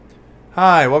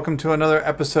Hi, welcome to another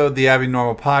episode of the Abby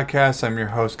Normal Podcast. I'm your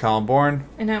host, Colin Bourne.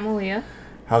 And I'm Malia.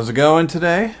 How's it going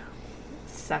today?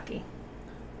 Sucky.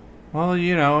 Well,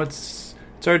 you know, it's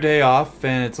our day off,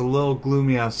 and it's a little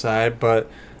gloomy outside,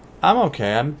 but I'm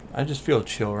okay. I just feel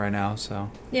chill right now, so.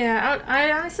 Yeah,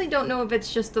 I honestly don't know if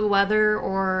it's just the weather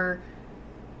or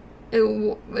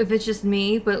if it's just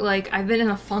me, but like I've been in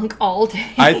a funk all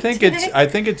day. I think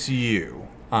it's you,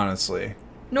 honestly.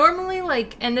 Normally,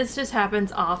 like, and this just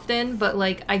happens often, but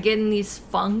like I get in these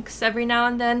funks every now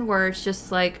and then where it's just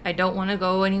like I don't want to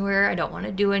go anywhere, I don't want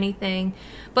to do anything,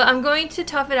 but I'm going to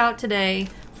tough it out today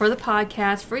for the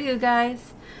podcast for you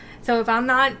guys. So if I'm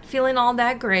not feeling all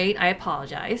that great, I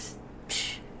apologize.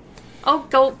 Oh,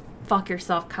 go fuck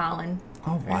yourself, Colin.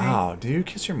 Oh, wow. Right. Do you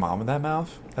kiss your mom with that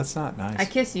mouth? That's not nice. I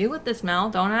kiss you with this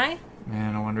mouth, don't I?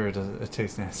 Man, I wonder it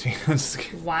tastes nasty.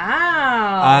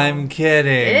 Wow. I'm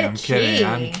kidding. Bitchy.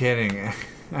 I'm kidding.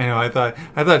 I know, I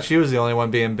thought she was the only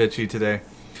one being bitchy today.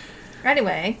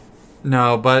 Anyway.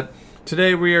 No, but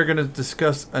today we are going to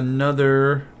discuss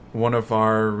another one of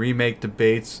our remake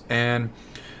debates, and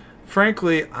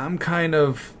frankly, I'm kind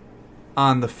of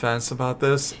on the fence about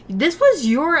this. This was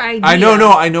your idea. I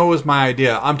know it was my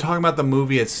idea. I'm talking about the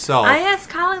movie itself. I asked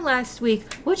Colin last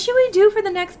week, what should we do for the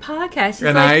next podcast?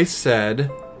 I said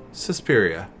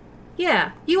Suspiria.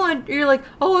 Yeah. You're like,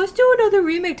 oh, let's do another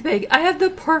remake debate. I have the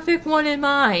perfect one in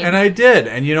mind. And I did.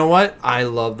 And you know what? I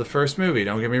love the first movie.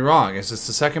 Don't get me wrong. Is this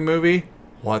the second movie?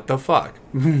 What the fuck?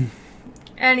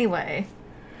 Anyway.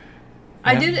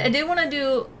 Yeah. I did want to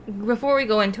do, before we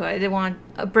go into it, I did want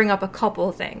to bring up a couple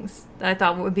of things that I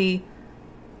thought would be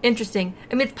interesting.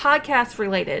 I mean, it's podcast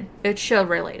related. It's show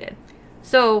related.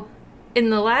 So,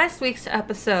 in the last week's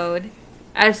episode,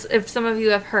 as if some of you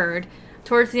have heard,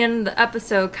 towards the end of the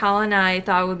episode, Colin and I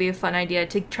thought it would be a fun idea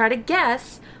to try to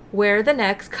guess where the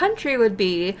next country would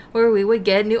be where we would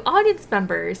get new audience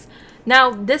members. Now,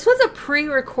 this was a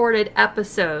pre-recorded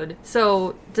episode.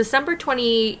 So, December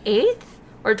 28th?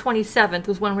 Or 27th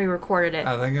was when we recorded it.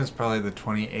 I think it's probably the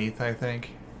 28th, I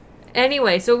think.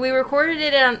 Anyway, so we recorded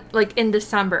it in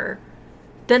December.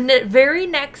 The very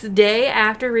next day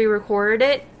after we recorded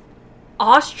it,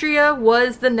 Austria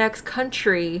was the next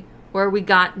country where we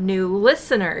got new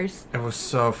listeners. It was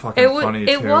so fucking funny,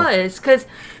 too. It was, because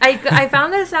I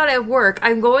found this out at work.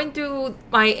 I'm going through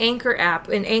my Anchor app,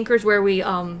 and Anchor's where we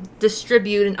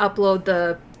distribute and upload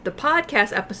the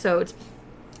podcast episodes.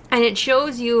 And it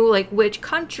shows you, like, which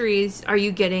countries are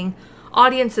you getting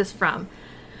audiences from.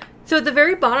 So at the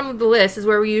very bottom of the list is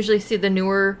where we usually see the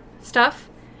newer stuff.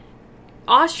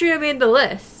 Austria made the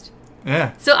list.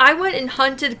 Yeah. So I went and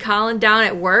hunted Colin down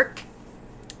at work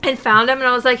and found him, and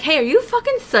I was like, hey, are you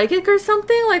fucking psychic or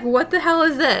something? Like, what the hell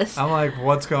is this? I'm like,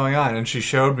 what's going on? And she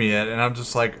showed me it, and I'm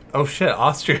just like, oh shit,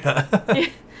 Austria.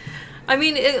 I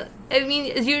mean,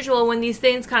 as usual, when these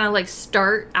things kind of like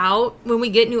start out, when we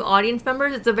get new audience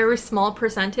members, it's a very small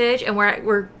percentage, and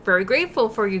we're very grateful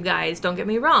for you guys. Don't get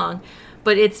me wrong,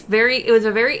 but it was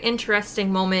a very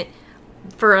interesting moment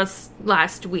for us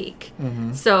last week.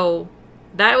 Mm-hmm. So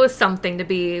that was something to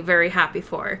be very happy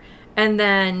for. And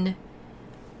then,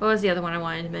 what was the other one I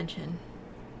wanted to mention?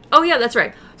 Oh yeah, that's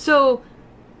right. So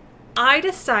I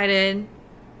decided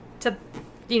to,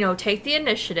 take the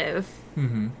initiative.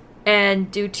 Mm-hmm. And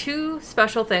do two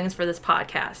special things for this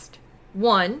podcast.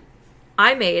 One,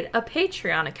 I made a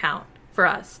Patreon account for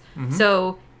us. Mm-hmm.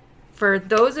 So for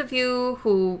those of you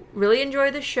who really enjoy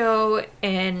the show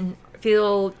and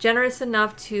feel generous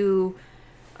enough to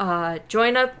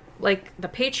join up, like, the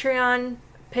Patreon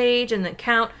page and the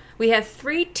account, we have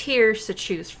 3 tiers to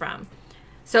choose from.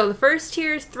 So the first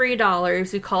tier is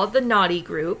 $3. We call it the Naughty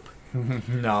Group.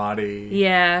 Naughty.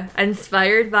 Yeah,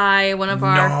 inspired by one of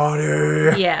our...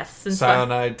 Naughty. Yes. Silent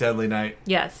Night, Deadly Night.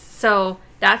 Yes, so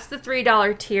that's the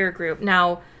 $3 tier group.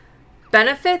 Now,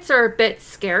 benefits are a bit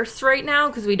scarce right now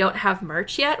because we don't have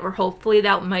merch yet, or hopefully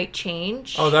that might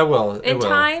change. Oh, that will. In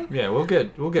time. Yeah, we'll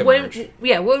get merch.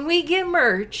 Yeah, when we get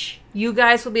merch, you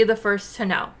guys will be the first to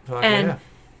know.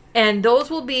 And those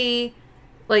will be,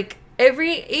 like...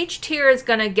 Each tier is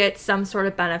going to get some sort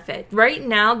of benefit. Right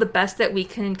now, the best that we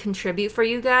can contribute for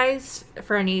you guys,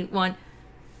 for anyone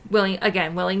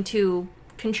willing to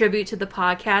contribute to the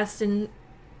podcast and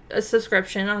a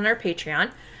subscription on our Patreon,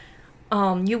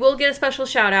 you will get a special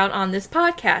shout out on this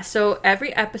podcast. So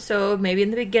every episode, maybe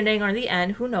in the beginning or the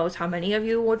end, who knows how many of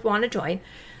you would want to join,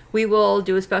 we will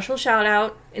do a special shout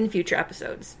out in future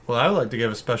episodes. Well, I would like to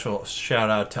give a special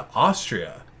shout out to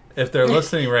Austria. If they're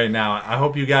listening right now, I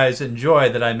hope you guys enjoy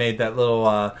that I made that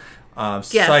little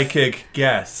psychic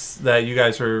guess that you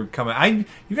guys were coming.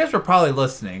 You guys were probably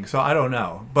listening, so I don't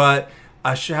know. But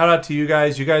a shout out to you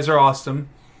guys. You guys are awesome.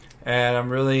 And I'm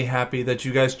really happy that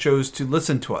you guys chose to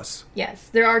listen to us. Yes.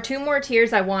 There are 2 more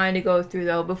tiers I wanted to go through,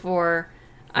 though, before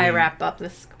I wrap up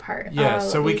this part. Yeah,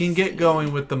 so we can get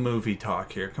going with the movie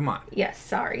talk here. Come on. Yes,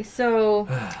 sorry. So,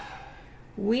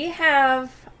 we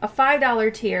have a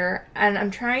 $5 tier, and I'm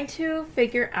trying to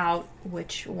figure out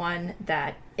which one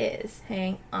that is.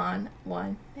 Hang on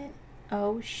 1 minute.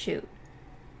 Oh, shoot.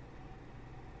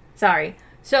 Sorry.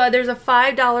 So, there's a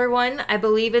 $5 one. I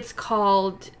believe it's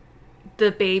called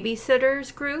the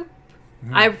Babysitters Group.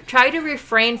 I've tried to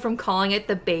refrain from calling it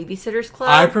the Babysitters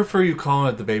Club. I prefer you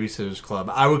calling it the Babysitters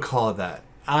Club. I would call it that.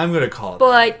 I'm going to call it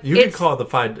but that. You can call it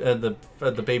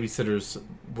the Babysitters,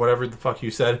 whatever the fuck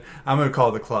you said. I'm going to call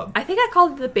it the club. I think I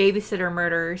called it the Babysitter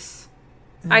Murders.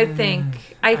 I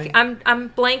think. I'm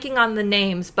blanking on the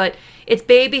names, but it's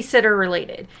babysitter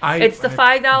related. It's the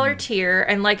 $5 tier,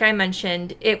 and like I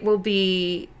mentioned, it will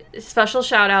be special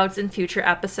shout-outs in future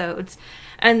episodes.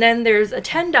 And then there's a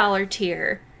 $10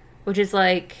 tier, which is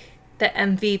like the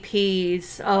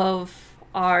MVPs of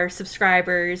our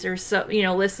subscribers or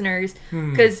listeners.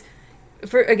 Because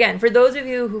for those of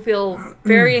you who feel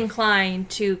very inclined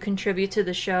to contribute to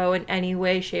the show in any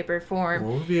way, shape, or form,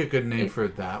 what would be a good name for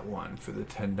that one, for the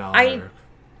 $10?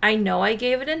 I know I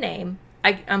gave it a name.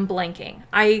 I'm blanking.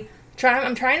 I'm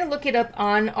trying to look it up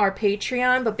on our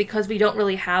Patreon, but because we don't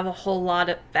really have a whole lot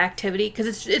of activity,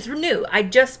 because it's new. I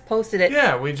just posted it.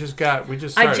 Yeah, we just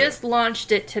started. I just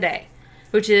launched it today,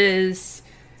 which is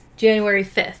January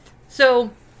 5th. So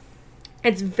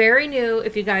it's very new.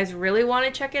 If you guys really want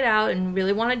to check it out and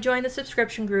really want to join the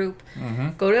subscription group,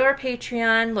 go to our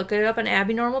Patreon, look it up on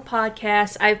Abby Normal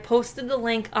Podcast. I've posted the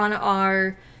link on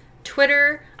our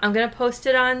Twitter. I'm going to post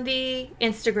it on the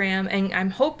Instagram, and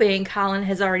I'm hoping Colin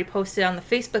has already posted on the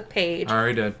Facebook page. I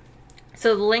already did.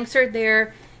 So the links are there.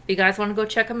 If you guys want to go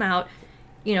check them out,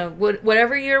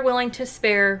 whatever you're willing to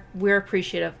spare, we're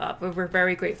appreciative of. We're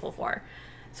very grateful for.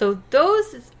 So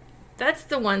that's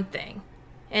the one thing.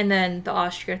 And then the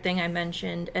Austria thing I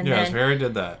mentioned. And yes, we already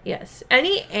did that. Yes.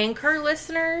 Any Anchor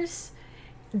listeners,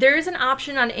 there is an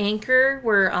option on Anchor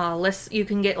where you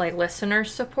can get listener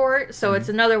support. So it's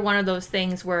another one of those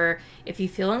things where if you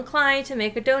feel inclined to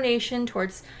make a donation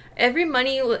towards every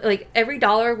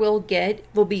dollar we'll get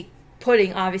will be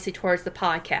putting obviously towards the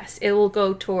podcast. It will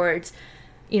go towards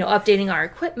updating our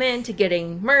equipment, to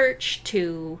getting merch,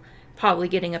 to probably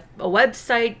getting a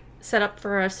website set up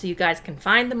for us so you guys can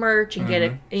find the merch and get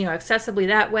it accessibly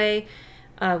that way.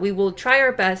 We will try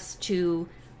our best to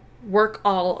work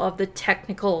all of the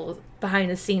technical behind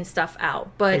the scenes stuff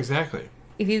out. But exactly,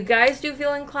 if you guys do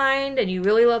feel inclined and you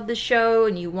really love the show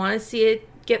and you want to see it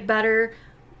get better,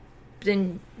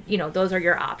 then those are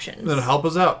your options. Then help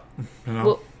us out.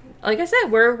 Well, like I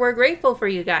said, we're grateful for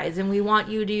you guys, and we want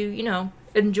you to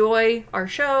enjoy our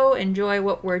show, enjoy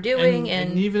what we're doing,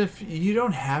 and even if you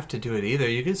don't have to do it either,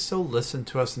 you can still listen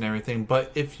to us and everything.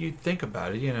 But if you think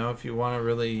about it, if you want to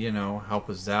really help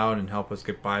us out and help us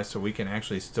get by, so we can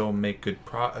actually still make good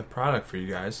product for you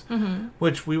guys,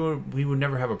 which we would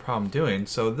never have a problem doing.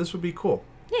 So this would be cool.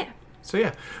 Yeah.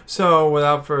 So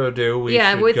without further ado, we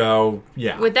should go.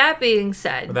 Yeah. With that being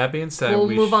said, we'll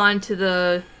move on to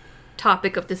the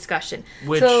topic of discussion.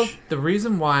 The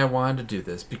reason why I wanted to do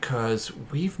this, because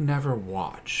we've never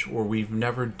watched or we've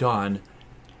never done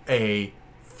a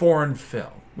foreign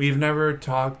film. We've never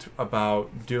talked about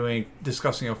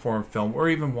discussing a foreign film or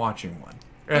even watching one.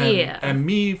 And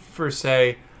me, per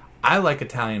se, I like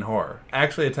Italian horror.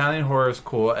 Actually, Italian horror is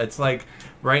cool. It's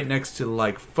right next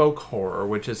to folk horror,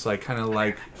 which is kind of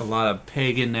like a lot of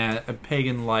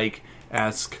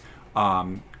pagan-like-esque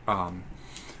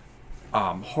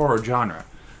horror genre.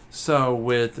 So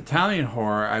with Italian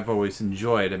horror, I've always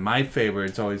enjoyed, and my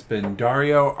favorite's always been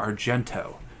Dario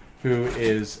Argento, who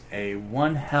is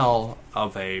one hell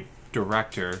of a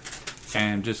director,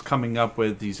 and just coming up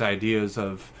with these ideas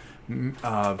of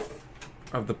the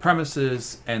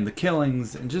premises and the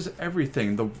killings and just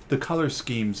everything, the color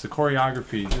schemes, the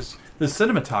choreography, just the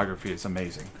cinematography is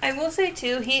amazing. I will say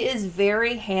too, he is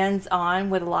very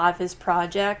hands-on with a lot of his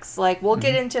projects. We'll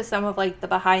get into some of the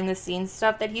behind-the-scenes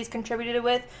stuff that he's contributed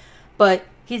with, but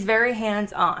he's very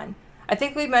hands-on. I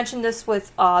think we mentioned this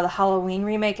with the Halloween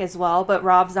remake as well, but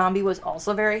Rob Zombie was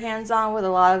also very hands-on with a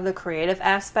lot of the creative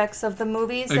aspects of the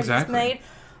movies that he's made.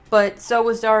 But so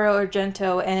was Dario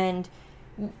Argento, and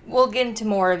we'll get into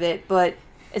more of it. But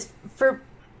for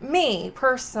me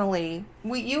personally,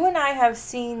 you and I have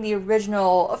seen the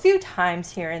original a few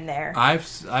times here and there.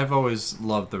 I've always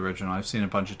loved the original. I've seen it a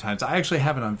bunch of times. I actually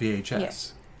have it on VHS. Yeah.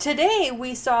 Today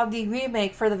we saw the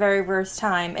remake for the very first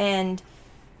time, and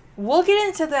we'll get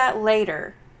into that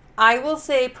later. I will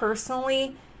say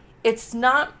personally, it's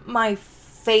not my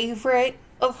favorite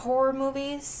of horror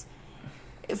movies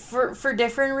for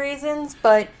different reasons,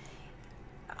 but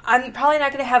I'm probably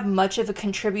not going to have much of a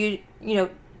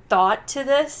thought to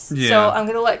this. Yeah. So I'm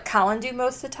going to let Colin do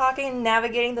most of the talking and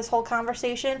navigating this whole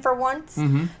conversation for once.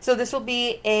 Mm-hmm. So this will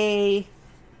be a...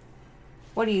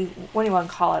 What do you want to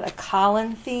call it? A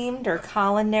Colin themed or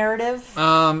Colin narrative?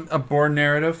 A Bourne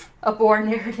narrative. A Bourne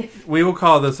narrative. We will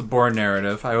call this a Bourne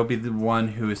narrative. I will be the one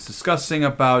who is discussing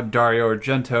about Dario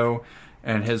Argento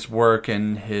and his work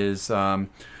and his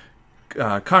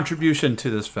contribution to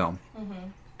this film. Mm-hmm.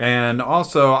 And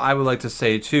also, I would like to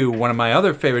say too, one of my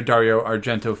other favorite Dario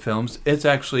Argento films. It's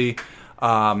actually,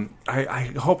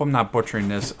 I hope I'm not butchering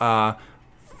this.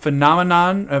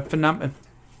 Phenomena.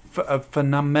 It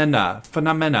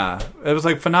was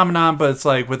like Phenomenon, but it's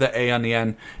like with an A on the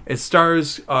end. It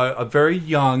stars a very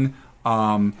young,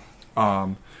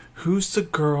 who's the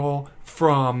girl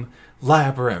from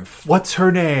Labyrinth? What's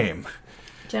her name?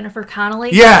 Jennifer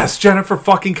Connelly? Yes, Jennifer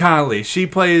fucking Connelly. She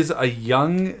plays a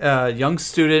young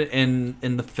student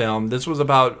in the film. This was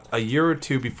about a year or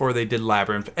two before they did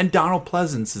Labyrinth. And Donald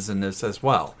Pleasance is in this as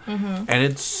well. Mm-hmm. And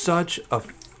it's such a...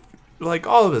 Like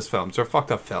all of his films are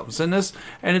fucked up films,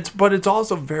 but it's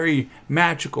also very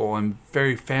magical and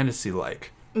very fantasy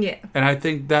like. Yeah, and I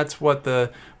think that's what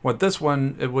this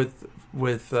one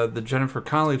with the Jennifer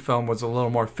Connelly film was a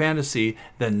little more fantasy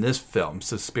than this film,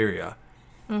 Suspiria.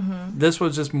 Mm-hmm. This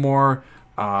was just more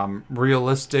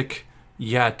realistic,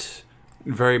 yet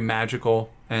very magical,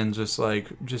 and just a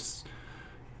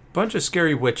bunch of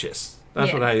scary witches.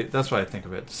 That's what I think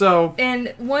of it. So,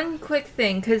 and one quick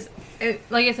thing, because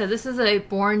like I said, this is a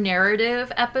Bourne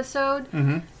narrative episode,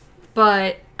 mm-hmm.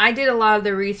 but I did a lot of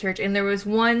the research, and there was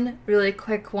one really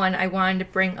quick one I wanted to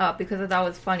bring up because I thought it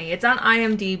was funny. It's on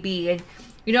IMDb, and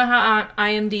you know how on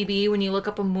IMDb when you look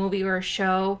up a movie or a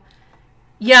show,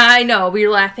 yeah, I know we're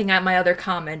laughing at my other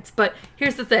comments, but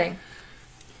here's the thing.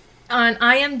 On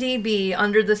IMDb,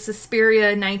 under the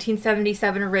Suspiria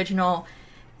 1977 original,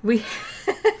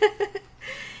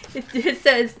 it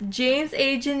says James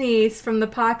A. Janice from the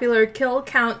popular Kill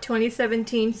Count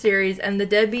 2017 series and the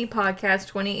Deadbeat Podcast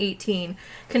 2018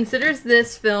 considers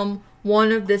this film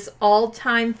one of his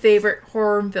all-time favorite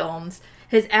horror films.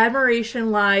 His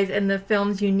admiration lies in the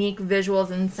film's unique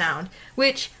visuals and sound,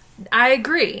 which I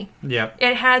agree. Yep.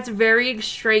 It has very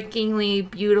strikingly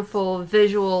beautiful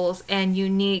visuals and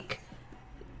unique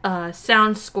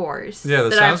sound scores. Yeah,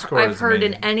 the sound score I've heard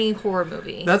in any horror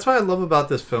movie. That's what I love about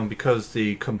this film, because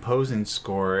the composing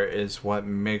score is what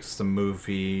makes the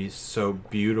movie so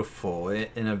beautiful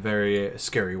in a very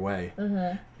scary way.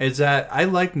 Mm-hmm. Is that I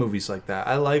like movies like that.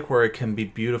 I like where it can be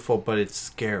beautiful, but it's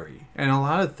scary. And a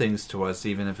lot of things to us,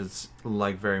 even if it's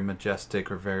like very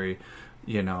majestic or very,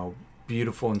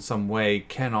 beautiful in some way,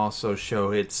 can also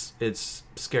show its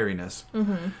scariness.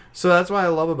 Mm-hmm. So that's what I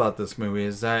love about this movie,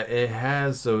 is that it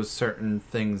has those certain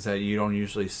things that you don't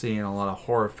usually see in a lot of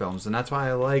horror films, and that's why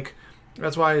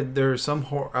there's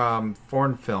some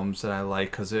foreign films that I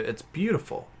like, because it's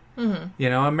beautiful. Mm-hmm.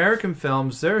 American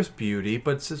films, there's beauty,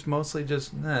 but it's just mostly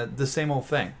just the same old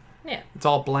thing. Yeah, it's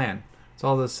all bland. It's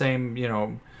all the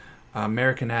same,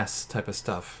 American-esque type of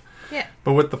stuff. Yeah.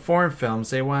 But with the foreign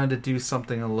films, they wanted to do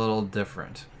something a little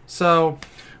different. So,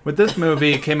 with this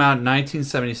movie, it came out in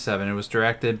 1977. It was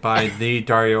directed by the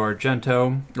Dario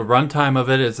Argento. The runtime of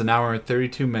it is 1 hour and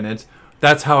 32 minutes.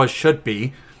 That's how it should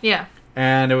be. Yeah.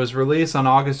 And it was released on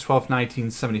August 12th,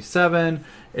 1977.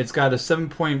 It's got a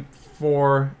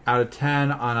 7.4 out of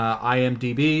 10 on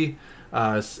IMDb.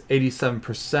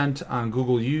 87% on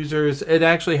Google users. It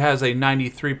actually has a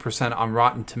 93% on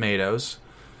Rotten Tomatoes.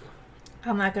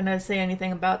 I'm not going to say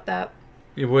anything about that.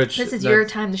 This is your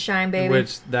time to shine, baby.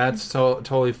 That's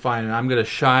totally fine, and I'm going to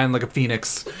shine like a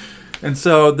phoenix. And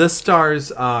so this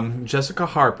stars Jessica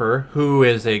Harper, who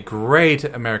is a great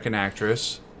American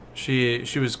actress. She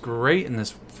was great in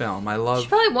this film. She's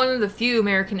probably one of the few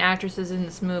American actresses in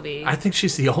this movie. I think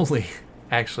she's the only,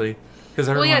 actually, because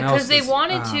everyone else.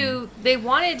 Because they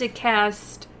wanted to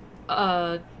cast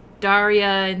Daria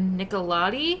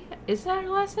Nicolodi. Is that her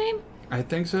last name? I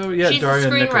think so. Yeah, Daria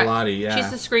Nicolodi. Yeah,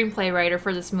 she's the screenplay writer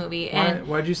for this movie.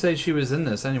 Why'd you say she was in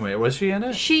this anyway? Was she in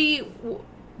it?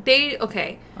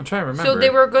 Okay. I'm trying to remember. So they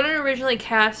were going to originally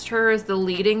cast her as the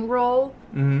leading role,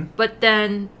 mm-hmm. but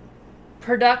then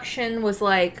production was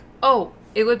like, "Oh,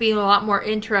 it would be a lot more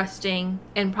interesting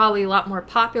and probably a lot more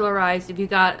popularized if you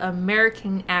got an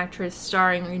American actress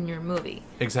starring in your movie."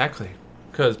 Exactly,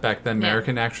 because back then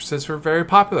American actresses were very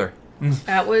popular.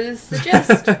 That was the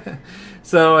gist.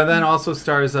 So, and then also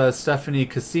stars Stephanie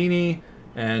Cassini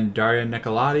and Daria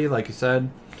Nicolodi, like you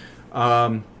said.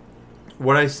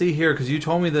 what I see here, because you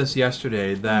told me this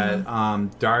yesterday, that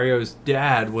Dario's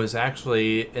dad was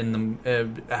actually in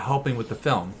the helping with the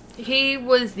film. He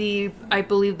was I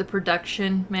believe, the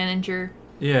production manager.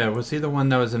 Yeah, was he the one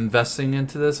that was investing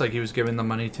into this? Like, he was giving the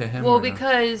money to him? Well,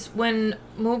 because when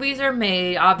movies are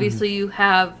made, obviously you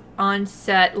have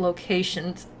on-set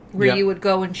locations where you would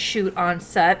go and shoot on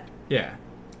set. Yeah.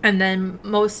 And then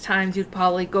most times you'd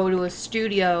probably go to a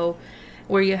studio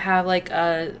where you have, like,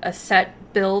 a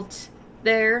set built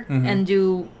there and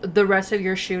do the rest of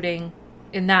your shooting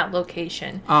in that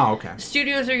location. Oh, okay.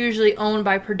 Studios are usually owned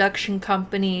by production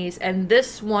companies, and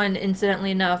this one,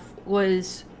 incidentally enough,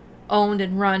 was owned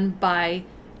and run by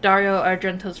Dario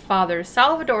Argento's father,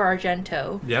 Salvador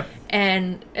Argento. Yep.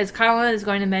 And as Colin is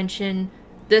going to mention,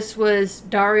 this was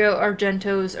Dario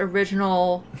Argento's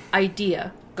original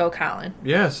idea. Go, Colin.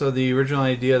 Yeah, so the original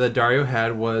idea that Dario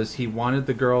had was he wanted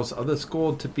the girls of the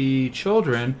school to be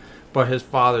children, but his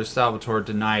father, Salvatore,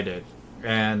 denied it.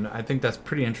 And I think that's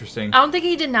pretty interesting. I don't think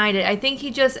he denied it. I think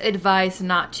he just advised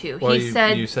not to. Well, he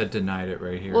said... You said denied it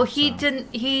right here. Well, he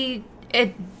didn't...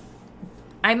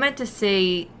 I meant to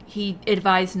say he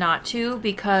advised not to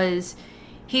because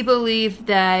he believed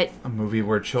that... A movie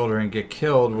where children get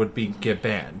killed would get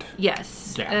banned.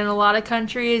 Yes. Yeah. And in a lot of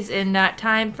countries in that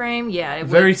time frame, yeah.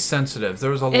 Very sensitive. There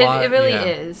was a lot... It really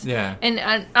is. Yeah. And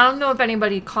I don't know if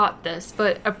anybody caught this,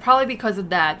 but probably because of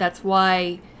that, that's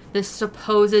why the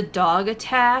supposed dog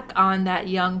attack on that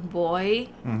young boy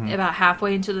about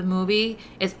halfway into the movie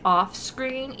is off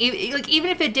screen. Even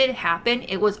if it did happen,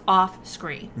 it was off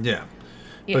screen. Yeah.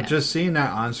 But just seeing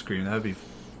that on screen, that would be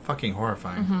fucking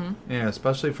horrifying. Yeah,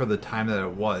 especially for the time that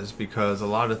it was, because a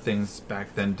lot of things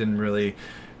back then didn't really...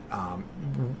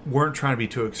 weren't trying to be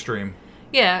too extreme.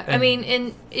 Yeah, I mean,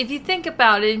 and if you think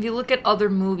about it, if you look at other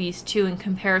movies, too, in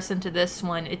comparison to this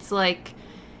one, it's like...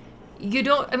 You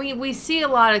don't... I mean, we see a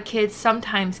lot of kids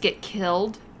sometimes get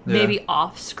killed, maybe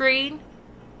off screen,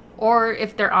 or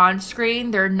if they're on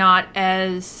screen, they're not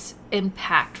as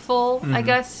impactful, I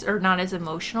guess, or not as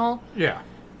emotional. Yeah.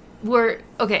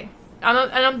 Okay,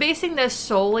 I'm basing this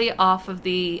solely off of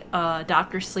the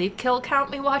Dr. Sleep kill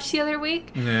count we watched the other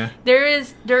week. Yeah. There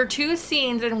are 2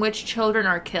 scenes in which children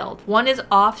are killed. One is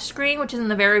off screen, which is in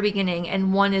the very beginning,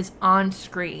 and one is on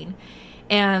screen.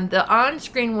 And the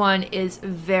on-screen one is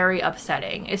very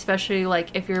upsetting, especially like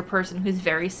if you're a person who's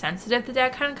very sensitive to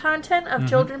that kind of content of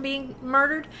children being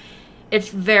murdered. It's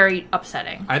very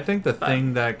upsetting. I think the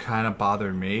thing that kind of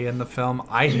bothered me in the film,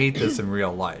 I hate this in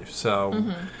real life.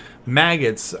 So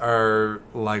maggots were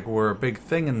a big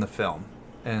thing in the film,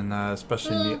 and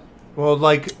especially they were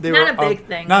not a big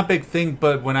thing. Not a big thing,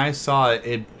 but when I saw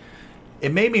it,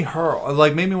 it made me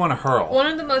made me want to hurl. One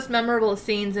of the most memorable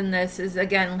scenes in this is,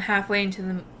 again, halfway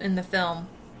into the film.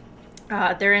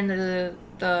 They're in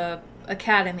the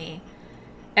academy,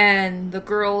 and the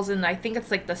girls in, I think it's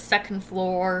like the second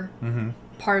floor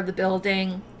part of the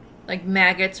building, like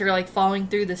maggots are like falling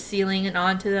through the ceiling and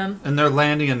onto them. And they're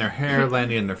landing in their hair,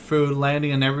 landing in their food,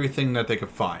 landing in everything that they could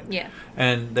find. Yeah.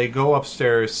 And they go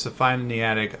upstairs to find in the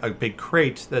attic a big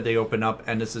crate that they open up,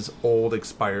 and this is old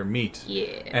expired meat.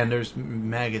 Yeah. And there's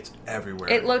maggots everywhere.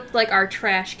 It looked like our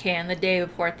trash can the day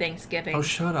before Thanksgiving. Oh,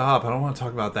 shut up. I don't want to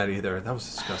talk about that either. That was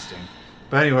disgusting.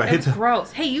 But anyway. It's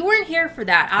gross. Hey, you weren't here for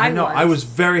that. I know. I was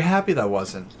very happy that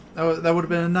wasn't. That would have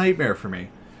been a nightmare for me.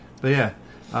 But yeah.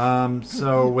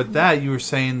 So with that, you were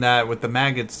saying that with the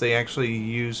maggots, they actually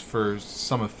use for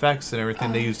some effects and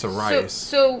everything, they use the rice.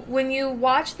 So when you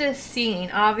watch this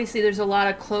scene, obviously there's a lot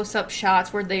of close-up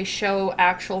shots where they show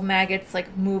actual maggots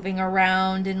like moving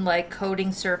around and like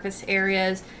coating surface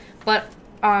areas. But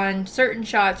on certain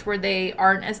shots where they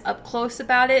aren't as up close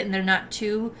about it and they're not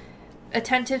too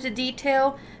attentive to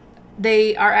detail,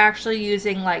 they are actually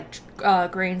using like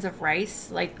grains of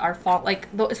rice,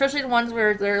 especially the ones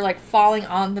where they're like falling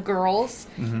on the girls,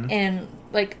 and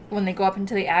like when they go up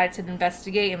into the attic to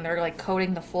investigate and they're like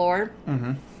coating the floor,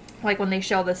 like when they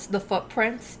show the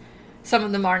footprints, some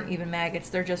of them aren't even maggots;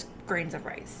 they're just grains of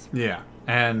rice. Yeah,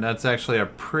 and that's actually a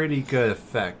pretty good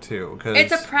effect too. Cause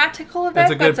it's a practical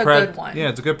effect, but it's a good one. Yeah,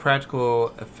 it's a good practical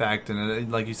effect,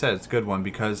 and like you said, it's a good one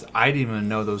because I didn't even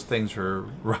know those things were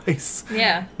rice.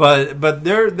 Yeah, but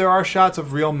there are shots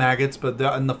of real maggots, but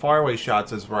in the faraway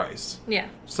shots is rice. Yeah,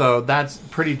 so that's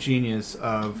pretty genius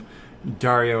of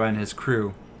Dario and his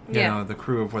crew. You know, the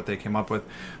crew of what they came up with.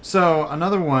 So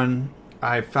another one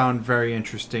I found very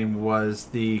interesting was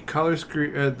the color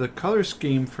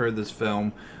scheme for this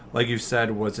film, like you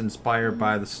said, was inspired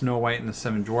by the Snow White and the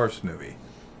Seven Dwarfs movie.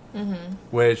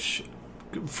 Which,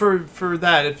 for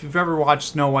that, if you've ever watched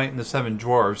Snow White and the Seven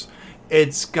Dwarfs,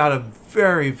 it's got a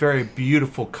very, very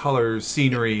beautiful color,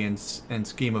 scenery, and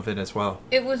scheme of it as well.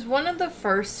 It was one of the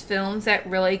first films that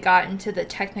really got into the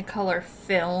Technicolor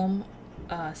film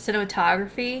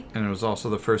cinematography. And it was also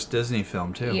the first Disney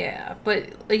film, too. Yeah, but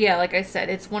yeah, like I said,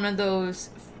 it's one of those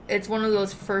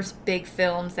first big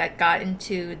films that got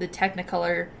into the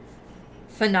Technicolor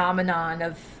phenomenon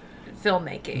of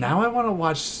filmmaking. Now I want to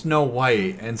watch Snow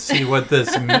White and see what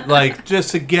this like,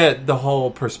 just to get the whole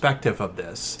perspective of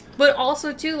this. But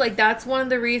also too, like, that's one of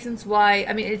the reasons why,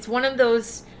 I mean, it's one of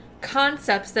those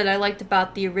concepts that I liked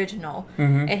about the original.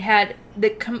 Mm-hmm. It had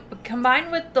the combined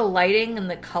with the lighting and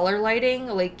the color lighting,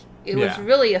 like, it was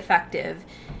really effective.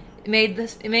 It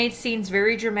made scenes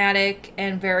very dramatic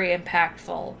and very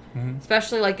impactful,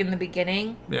 especially like in the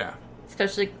beginning. Yeah,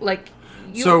 especially like.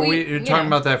 You're talking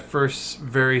about that first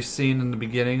very scene in the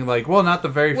beginning, like, well, not the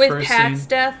very first with Pat's scene.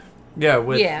 death.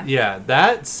 Yeah,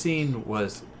 that scene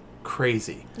was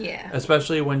crazy. Yeah,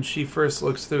 especially when she first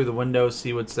looks through the window,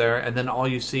 see what's there, and then all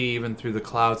you see, even through the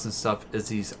clouds and stuff, is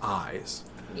these eyes.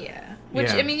 Yeah,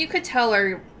 which I mean, you could tell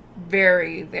are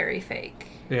very, very fake.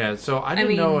 Yeah, so I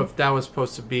didn't know if that was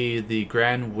supposed to be the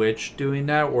Grand Witch doing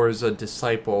that, or is a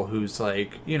disciple who's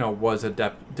like, was a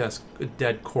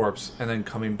dead corpse and then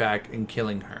coming back and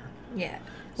killing her. Yeah.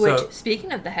 Which,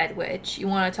 speaking of the head witch, you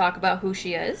want to talk about who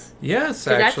she is? Yes,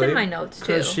 actually. That's in my notes, too.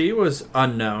 Because she was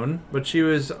unknown, but she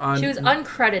was... she was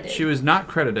uncredited. She was not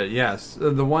credited, yes.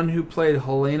 The one who played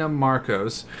Helena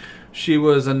Marcos... She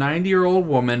was a 90-year-old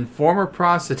woman, former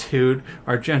prostitute,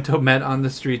 Argento met on the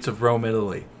streets of Rome,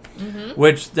 Italy. Mm-hmm.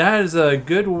 Which, that is a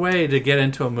good way to get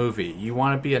into a movie. You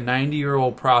want to be a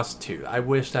 90-year-old prostitute. I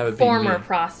wish that would be me. Former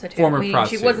prostitute.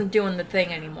 She wasn't doing the thing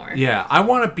anymore. Yeah, I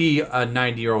want to be a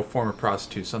 90-year-old former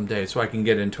prostitute someday so I can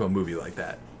get into a movie like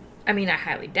that. I mean, I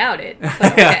highly doubt it.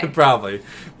 But okay. Yeah, probably,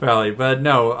 but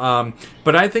no.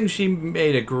 But I think she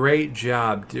made a great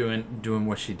job doing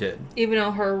what she did. Even though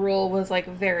her role was like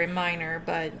very minor,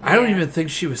 but I don't even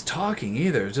think she was talking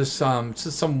either. Just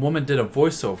some woman did a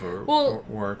voiceover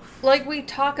work. Like we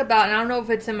talk about, and I don't know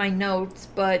if it's in my notes,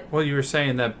 but you were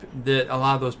saying that a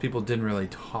lot of those people didn't really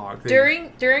talk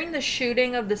during the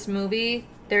shooting of this movie.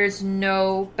 There's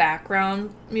no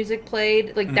background music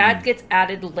played. Like, that gets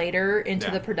added later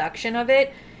into the production of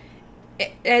it,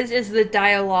 as is the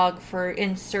dialogue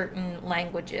in certain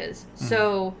languages. Mm-hmm.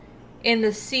 So, in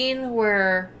the scene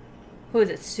where,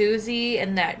 Susie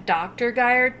and that doctor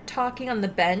guy are talking on the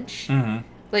bench,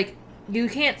 like, you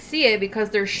can't see it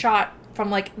because they're shot from,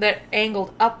 like, that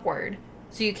angled upward.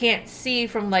 So you can't see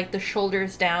from, like, the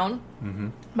shoulders down.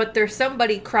 Mm-hmm. But there's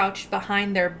somebody crouched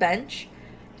behind their bench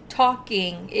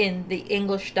talking in the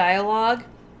English dialogue,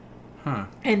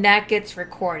 and that gets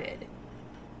recorded.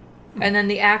 And then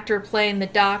the actor playing the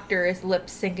doctor is lip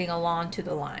syncing along to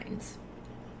the lines.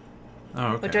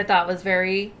 Oh, okay. Which I thought was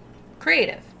very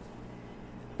creative.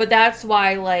 But that's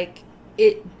why, like,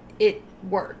 it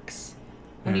works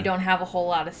when you don't have a whole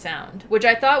lot of sound, which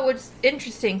I thought was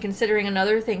interesting, considering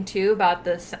another thing too about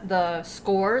the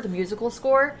score, the musical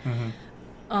score.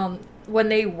 Mm-hmm. When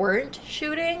they weren't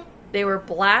shooting, they were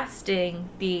blasting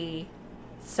the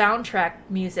soundtrack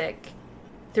music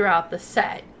throughout the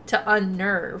set to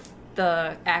unnerve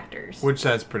the actors. Which,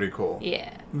 that's pretty cool.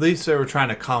 Yeah. At least they were trying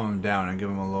to calm them down and give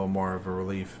them a little more of a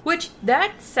relief. Which,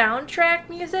 that soundtrack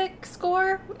music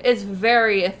score is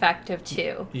very effective,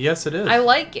 too. Yes, it is. I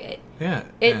like it. Yeah.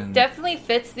 It definitely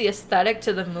fits the aesthetic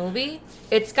to the movie.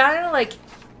 It's kind of like...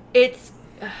 It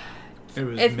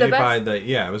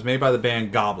was made by the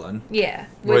band Goblin. Yeah.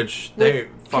 Which they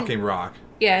fucking rock.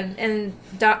 Yeah, and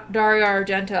Dario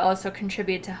Argento also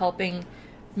contributed to helping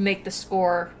make the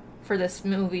score for this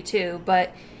movie too.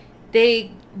 But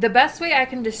the best way I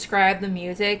can describe the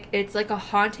music, it's like a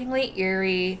hauntingly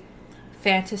eerie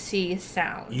fantasy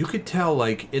sound. You could tell,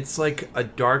 like, it's like a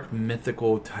dark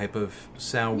mythical type of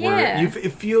sound where you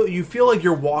feel like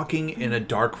you're walking in a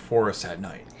dark forest at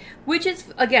night. Which is,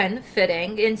 again,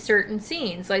 fitting in certain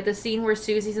scenes. Like the scene where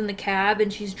Susie's in the cab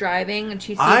and she's driving and she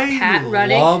sees Pat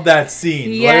running. I love that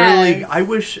scene. Yes.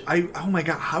 Literally, oh my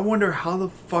god, I wonder how the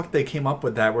fuck they came up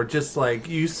with that. Where just, like,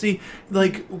 you see,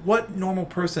 like, what normal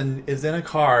person is in a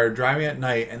car driving at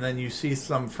night and then you see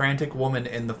some frantic woman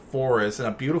in the forest, in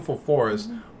a beautiful forest,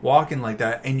 walking like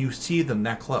that, and you see them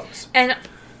that close. And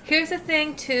here's the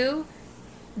thing, too,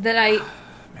 that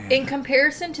in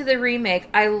comparison to the remake,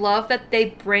 I love that they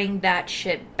bring that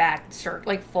shit back,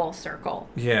 like, full circle.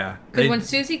 Yeah. Because when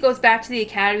Susie goes back to the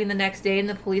academy the next day and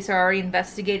the police are already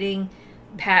investigating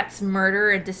Pat's murder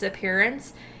and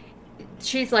disappearance,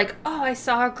 she's like, oh, I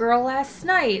saw a girl last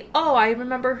night. Oh, I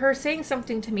remember her saying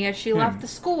something to me as she left the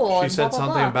school. She said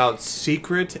something about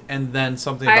secret and then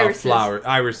something about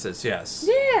irises, yes.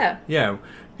 Yeah. Yeah.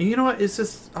 And you know what? It's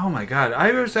just, oh my God.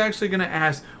 I was actually going to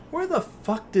ask, where the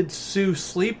fuck did Sue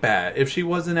sleep at if she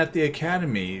wasn't at the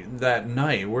academy that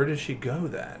night? Where did she go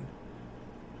then?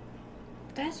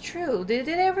 That's true. Did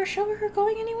they ever show her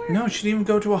going anywhere? No, she didn't even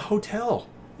go to a hotel.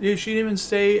 She didn't even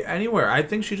stay anywhere. I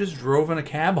think she just drove in a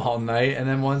cab all night, and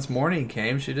then once morning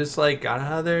came, she just got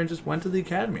out of there and just went to the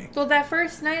academy. Well, that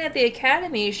first night at the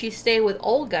academy, she stayed with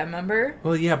Olga, remember?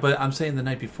 Well, yeah, but I'm saying the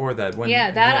night before that.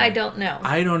 I don't know.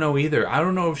 I don't know either. I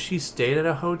don't know if she stayed at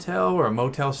a hotel or a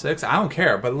Motel 6. I don't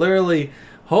care, but literally,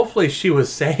 hopefully she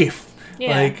was safe.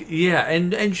 Yeah.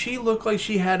 And she looked like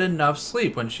she had enough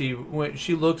sleep when she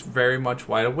looked very much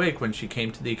wide awake when she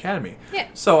came to the academy. Yeah.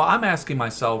 So I'm asking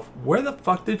myself, where the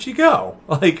fuck did she go?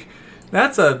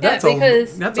 That's a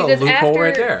loophole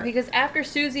right there. Because after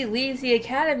Susie leaves the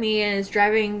academy and is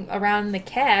driving around in the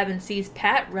cab and sees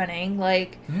Pat running,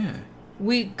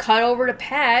 we cut over to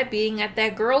Pat being at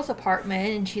that girl's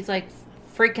apartment, and she's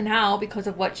freaking out because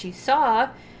of what she saw,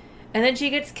 and then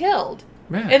she gets killed.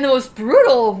 Man. In the most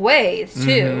brutal of ways, too.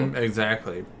 Mm-hmm,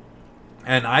 exactly.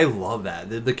 And I love that.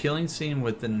 The killing scene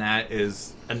with the gnat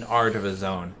is an art of its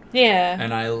own. Yeah.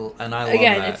 And I love that.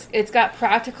 Again, it's got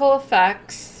practical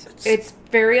effects. It's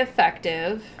very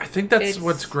effective. I think that's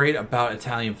what's great about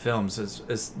Italian films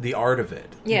is the art of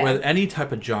it. Yeah. With any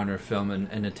type of genre film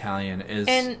in Italian is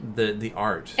the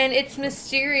art. And it's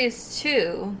mysterious,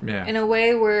 too. Yeah. In a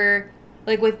way where...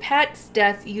 with Pat's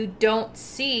death, you don't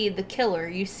see the killer.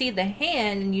 You see the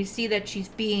hand, and you see that she's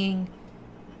being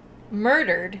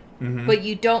murdered, but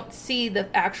you don't see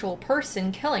the actual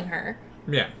person killing her.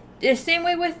 Yeah. The same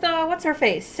way with,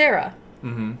 what's-her-face? Sarah.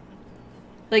 Mm-hmm.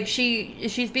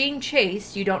 She's being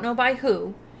chased. You don't know by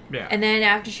who. Yeah. And then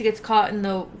after she gets caught in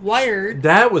the wire...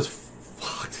 That was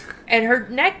fucked. And her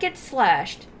neck gets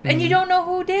slashed. And you don't know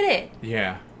who did it.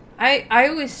 Yeah. I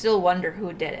always still wonder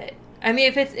who did it. I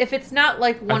mean, if it's not one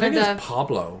of the... I think it's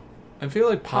Pablo. I feel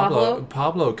like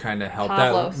Pablo kind of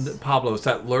helped. Pablo's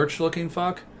that lurch-looking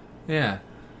fuck. Yeah.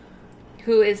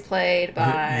 Who is played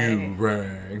by... You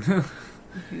rang.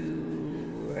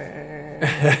 You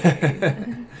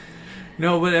rang.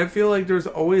 No, but I feel like there's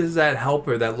always that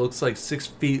helper that looks like 6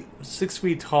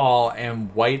 feet tall and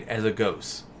white as a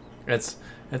ghost. It's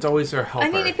always their helper.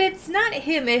 I mean, if it's not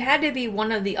him, it had to be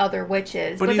one of the other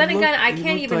witches. But then again, I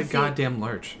can't even see. Goddamn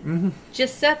Lurch. Mm-hmm.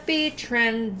 Giuseppe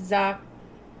Transoshi.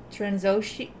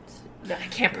 I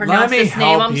can't pronounce his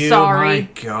name. I'm sorry. My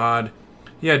God.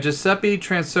 Yeah, Giuseppe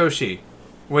Transoshi.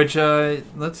 Which,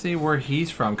 let's see where he's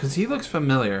from, because he looks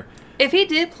familiar. If he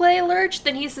did play Lurch,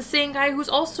 then he's the same guy who's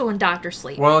also in Dr.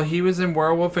 Sleep. Well, he was in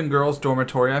Werewolf and Girls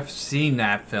Dormitory. I've seen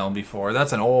that film before.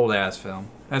 That's an old-ass film.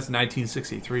 That's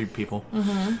 1963, people.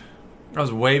 Mm-hmm. That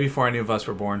was way before any of us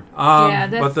were born.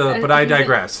 But I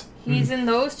digress. He's in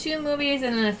those 2 movies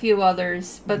and then a few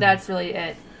others, but that's really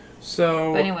it.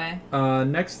 So, but anyway,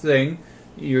 next thing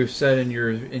you said in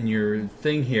your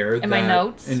thing here, my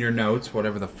notes, in your notes,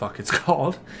 whatever the fuck it's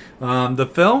called, the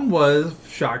film was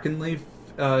shockingly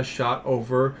shot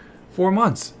over 4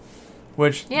 months,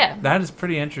 which that is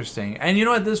pretty interesting. And you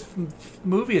know what, this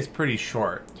movie is pretty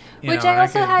short. Which I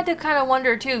also had to kind of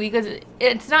wonder, too, because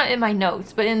it's not in my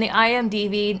notes, but in the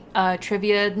IMDb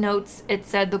trivia notes, it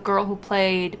said the girl who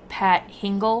played Pat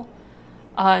Hingle,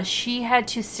 she had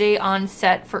to stay on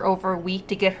set for over a week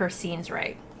to get her scenes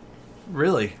right.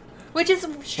 Really? Which is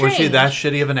strange. Was she that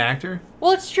shitty of an actor?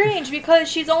 Well, it's strange, because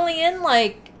she's only in,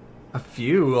 a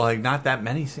few, not that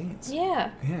many scenes.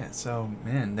 Yeah. Yeah, so,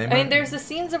 man, I mean, there's the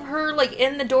scenes of her,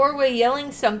 in the doorway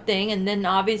yelling something, and then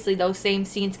obviously those same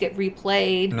scenes get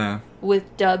replayed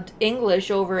with dubbed English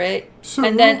over it. So,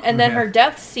 and then her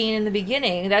death scene in the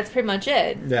beginning, that's pretty much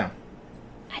it. Yeah.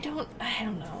 I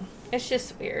don't know. It's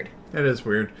just weird. It is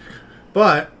weird.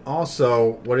 But,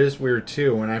 also, what is weird,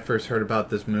 too, when I first heard about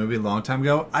this movie a long time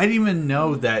ago, I didn't even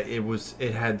know that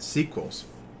it had sequels.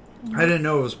 I didn't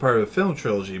know it was part of a film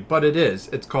trilogy, but it is.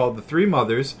 It's called The Three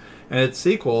Mothers, and its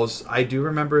sequels, I do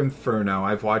remember Inferno.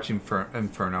 I've watched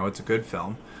Inferno. It's a good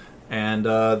film. And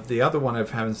the other one I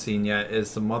haven't seen yet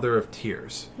is The Mother of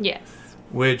Tears. Yes.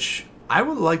 Which I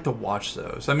would like to watch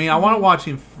those. I mean, I want to watch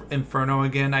Inferno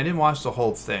again. I didn't watch the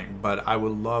whole thing, but I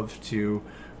would love to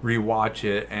rewatch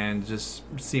it and just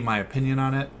see my opinion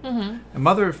on it. Mm-hmm. And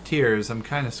Mother of Tears, I'm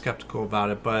kind of skeptical about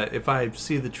it, but if I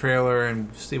see the trailer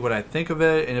and see what I think of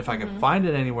it, and if I can find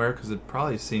it anywhere, because it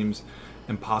probably seems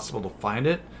impossible to find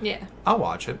it, I'll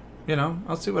watch it.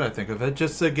 I'll see what I think of it,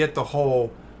 just to get the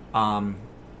whole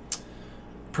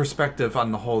perspective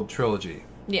on the whole trilogy.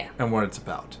 Yeah. And what it's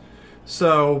about.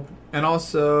 So, and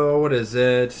also, what is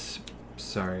it?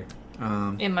 Sorry.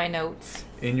 In my notes.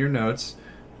 In your notes.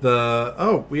 We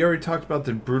already talked about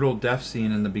the brutal death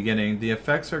scene in the beginning. The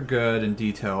effects are good and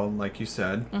detailed, like you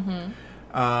said.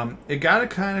 Mm-hmm. It got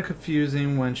kind of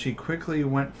confusing when she quickly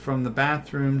went from the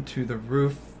bathroom to the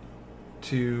roof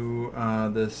to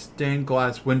the stained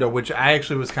glass window, which I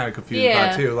actually was kind of confused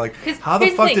about too. Like, how the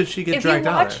fuck did she get dragged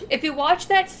out there? If you watch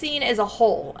that scene as a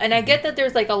whole, and I get that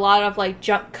there's like a lot of like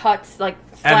jump cuts, like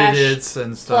edits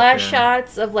and stuff, flash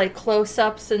shots of like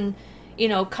close-ups and, you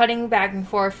know, cutting back and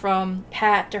forth from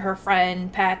Pat to her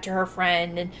friend,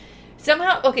 and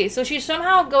somehow, so she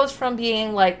somehow goes from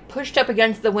being like pushed up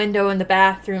against the window in the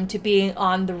bathroom to being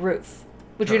on the roof,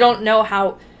 which we don't know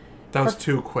how. That was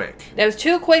too quick. That was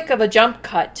too quick of a jump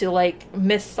cut to, like,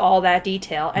 miss all that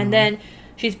detail. And then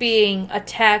she's being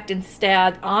attacked and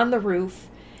stabbed on the roof.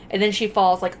 And then she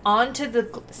falls, like, onto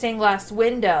the stained glass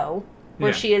window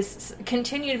where she is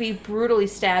continued to be brutally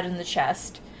stabbed in the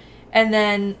chest. And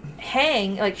then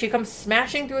she comes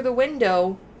smashing through the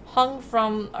window, hung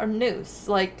from a noose.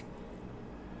 Like,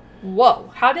 whoa.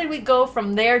 How did we go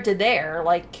from there to there,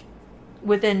 like,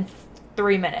 within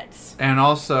 3 minutes? And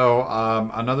also,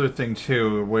 another thing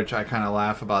too, which I kind of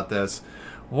laugh about this.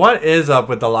 What is up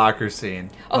with the locker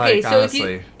scene? Okay, so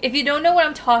honestly, if you don't know what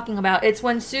I'm talking about, it's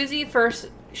when Susie first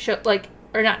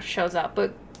not shows up,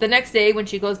 but the next day when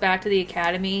she goes back to the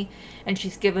academy and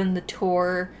she's given the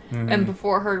tour, and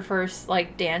before her first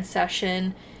like dance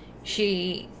session,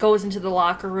 she goes into the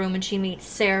locker room and she meets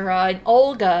Sarah and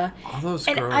Olga. All those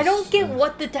and girls, I don't get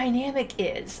what the dynamic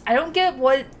is. I don't get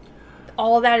what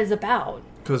all that is about.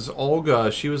 Because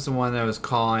Olga, she was the one that was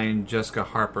calling Jessica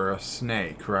Harper a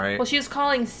snake, right? Well, she was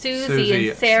calling Susie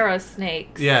and Sarah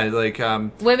snakes. Yeah, like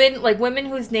women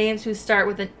whose names who start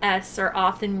with an S are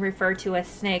often referred to as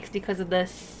snakes because of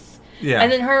this. Yeah.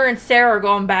 And then her and Sarah are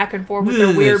going back and forth with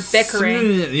their weird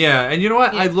bickering. Yeah, and you know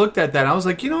what? Yeah. I looked at that and I was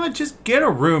like, you know what? Just get a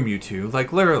room, you two.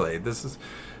 Like, literally, this is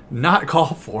not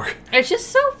called for. It's just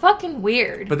so fucking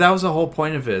weird. But that was the whole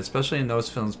point of it, especially in those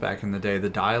films back in the day. The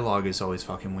dialogue is always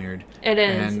fucking weird. It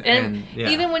is. And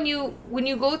even when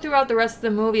you go throughout the rest of the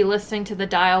movie listening to the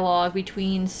dialogue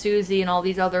between Susie and all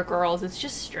these other girls, it's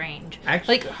just strange.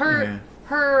 Actually, like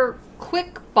her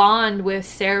quick bond with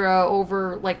Sarah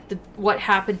over like what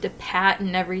happened to Pat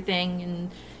and everything,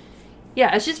 and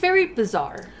yeah, it's just very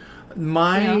bizarre.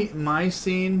 My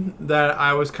scene that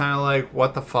I was kind of like,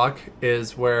 what the fuck,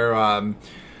 is where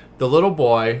the little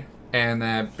boy and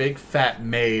that big fat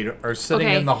maid are sitting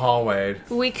in the hallway.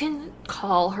 We can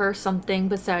call her something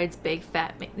besides big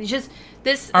fat maid. Just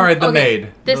this. All right, the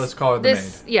maid. Let's call her the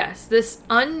maid. Yes, this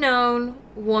unknown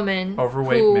woman.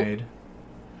 Overweight maid.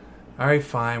 All right,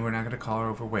 fine. We're not going to call her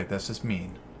overweight. That's just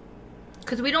mean.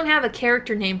 Because we don't have a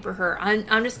character name for her.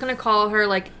 I'm just going to call her,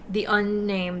 like, the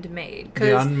unnamed maid.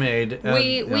 The unmade.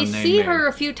 We see her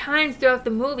a few times throughout the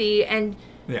movie, and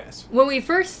when we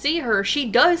first see her, she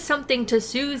does something to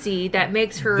Susie that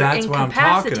makes her incapacitated. What I'm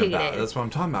talking about. That's what I'm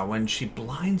talking about. When she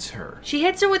blinds her. She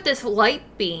hits her with this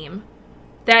light beam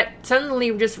that suddenly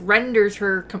just renders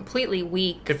her completely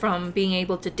weak from being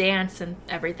able to dance and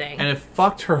everything. And it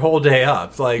fucked her whole day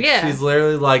up. Like, she's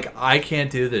literally like, I can't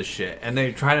do this shit. And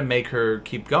they try to make her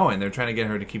keep going. They're trying to get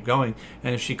her to keep going.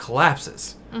 And she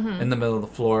collapses in the middle of the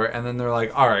floor. And then they're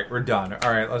like, all right, we're done.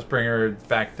 All right, let's bring her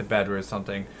back to bed or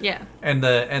something. Yeah. And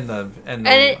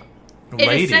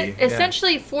it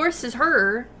essentially forces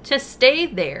her to stay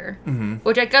there,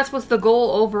 which I guess was the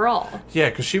goal overall. Yeah,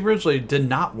 because she originally did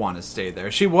not want to stay there.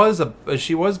 She was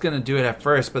going to do it at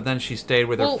first, but then she stayed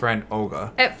with her friend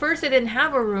Olga. At first, they didn't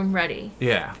have a room ready.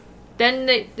 Yeah. Then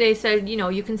they said,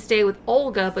 you can stay with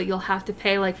Olga, but you'll have to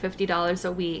pay like $50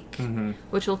 a week,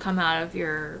 which will come out of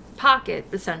your pocket,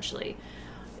 essentially.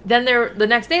 Then the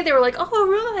next day they were like, oh, a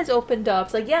room has opened up.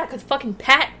 It's like, yeah, because fucking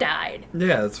Pat died.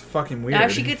 Yeah, it's fucking weird. Now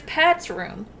she gets Pat's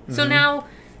room. So now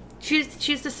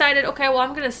she's decided, okay, well,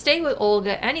 I'm going to stay with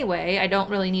Olga anyway. I don't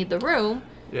really need the room.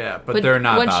 Yeah, but they're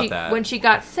not about that. When she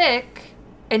got sick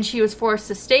and she was forced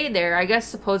to stay there, I guess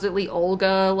supposedly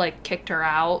Olga, like, kicked her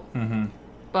out.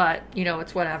 But,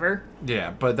 it's whatever.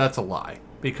 Yeah, but that's a lie.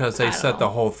 Because they set the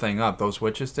whole thing up. Those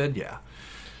witches did, yeah.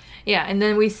 Yeah, and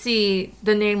then we see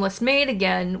the nameless maid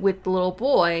again with the little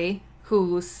boy,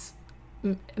 who's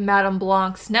Madame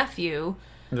Blanc's nephew,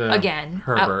 again.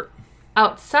 Herbert.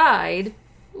 Outside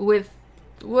with,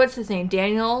 what's his name,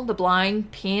 Daniel, the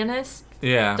blind pianist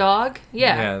dog?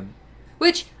 Yeah.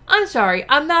 Which, I'm sorry,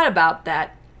 I'm not about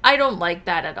that. I don't like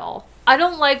that at all. I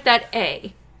don't like that,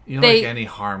 A, You don't like any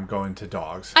harm going to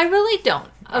dogs. I really don't.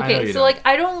 Okay, don't.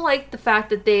 I don't like the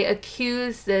fact that they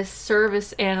accuse this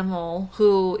service animal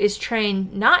who is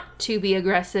trained not to be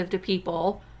aggressive to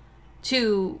people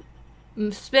to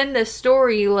spin this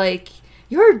story like,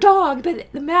 you're a dog,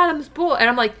 but the madam's bull. And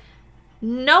I'm like,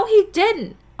 no, he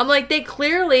didn't. I'm like, they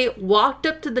clearly walked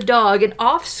up to the dog and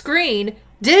off screen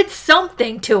did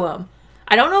something to him.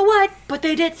 I don't know what, but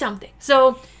they did something.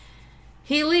 So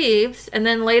he leaves, and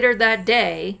then later that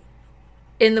day,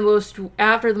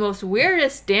 after the most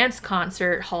weirdest dance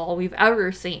concert hall we've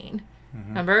ever seen. Mm-hmm.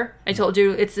 Remember? I told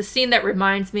you it's the scene that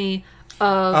reminds me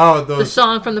of the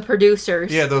song from The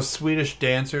Producers. Yeah, those Swedish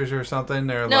dancers or something.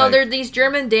 They're these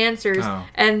German dancers,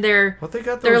 and they're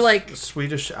like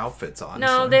Swedish outfits on.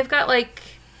 No, they've got like,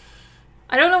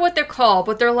 I don't know what they're called,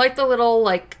 but they're like the little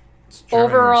like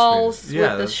overalls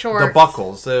with the shorts. The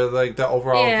buckles. They're like the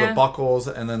overalls, the buckles,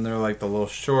 and then they're like the little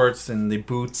shorts and the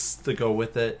boots to go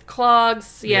with it.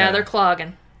 Clogs. Yeah, they're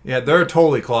clogging. Yeah, they're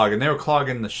totally clogging. They were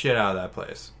clogging the shit out of that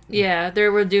place. Yeah, they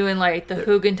were doing like the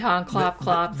Hugenton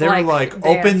clop. They were like,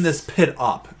 open this pit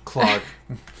up, clog.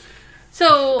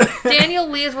 So Daniel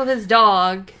leaves with his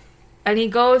dog, and he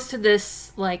goes to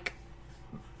this like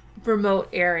remote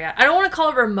area. I don't want to call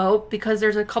it remote because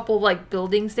there's a couple of like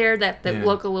buildings there that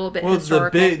look a little bit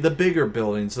historical. the bigger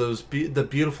buildings, the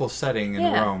beautiful setting in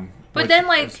Rome. But then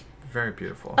like very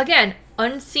beautiful. Again,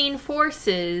 unseen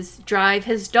forces drive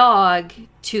his dog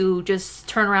to just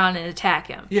turn around and attack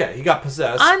him. Yeah, he got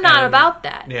possessed. I'm not about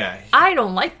that. Yeah. I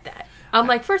don't like that. I'm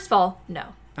like, first of all, no.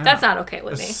 That's not okay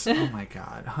with me. Oh my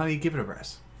god. Honey, give it a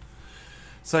rest.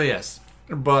 So yes.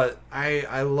 But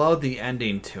I love the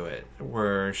ending to it,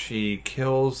 where she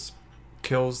kills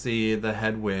the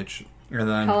head witch, and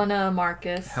then Helena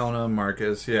Marcus, Helena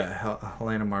Marcus,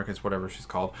 whatever she's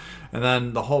called, and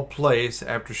then the whole place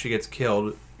after she gets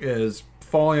killed is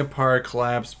falling apart,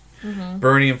 collapsed,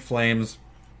 burning in flames,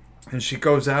 and she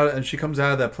comes out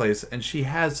of that place, and she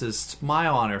has this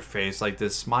smile on her face, like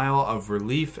this smile of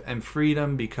relief and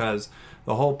freedom, because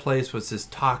the whole place was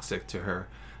just toxic to her.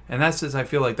 And I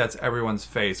feel like that's everyone's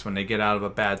face when they get out of a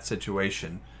bad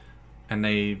situation and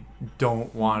they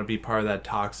don't want to be part of that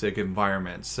toxic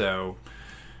environment. So,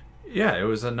 yeah, it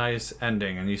was a nice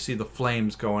ending. And you see the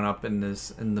flames going up in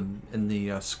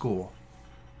the school.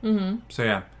 Mm-hmm. So,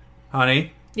 yeah.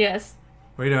 Honey? Yes?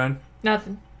 What are you doing?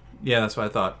 Nothing. Yeah, that's what I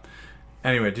thought.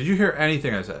 Anyway, did you hear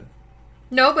anything I said?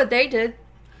 No, but they did.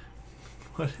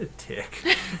 What a dick.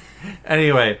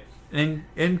 Anyway...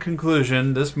 In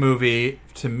conclusion, this movie,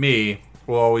 to me,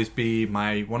 will always be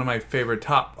one of my favorite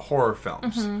top horror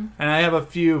films. Mm-hmm. And I have a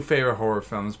few favorite horror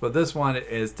films, but this one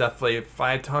is definitely, if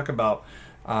I talk about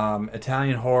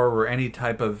Italian horror or any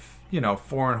type of,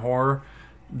 foreign horror,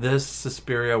 this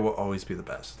Suspiria will always be the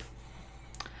best.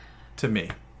 To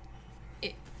me.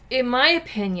 In my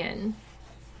opinion,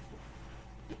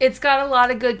 it's got a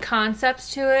lot of good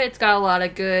concepts to it. It's got a lot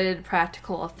of good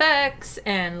practical effects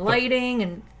and lighting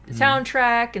and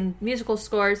soundtrack and musical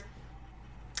scores.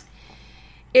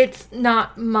 It's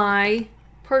not my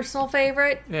personal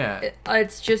favorite. Yeah.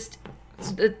 It's just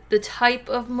the type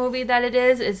of movie that it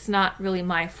is. It's not really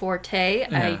my forte.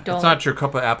 Yeah, it's not your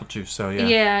cup of apple juice, so yeah.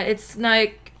 Yeah, it's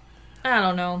like, I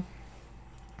don't know.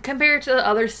 Compared to the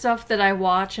other stuff that I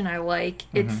watch and I like,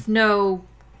 it's no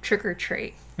Trick or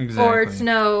Treat. Exactly. Or it's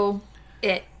no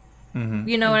It. Mm-hmm.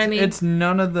 You know what I mean? It's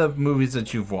none of the movies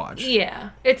that you've watched.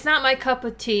 Yeah. It's not my cup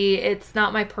of tea. It's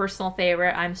not my personal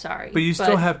favorite. I'm sorry. But you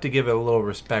still have to give it a little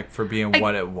respect for being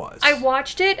what it was. I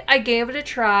watched it. I gave it a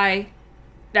try.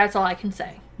 That's all I can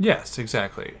say. Yes,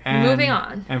 exactly. And, moving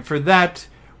on. And for that,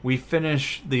 we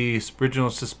finish the original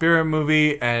Suspiria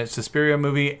movie,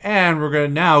 and we're going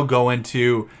to now go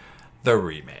into the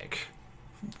remake.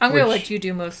 I'm going to let you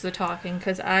do most of the talking,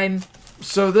 because I'm...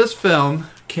 So this film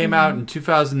came out in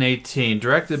 2018,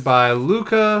 directed by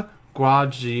Luca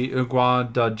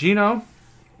Guadagnino.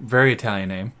 Very Italian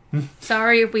name.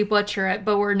 Sorry if we butcher it,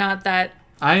 but we're not that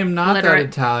I am not literate. that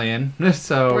Italian,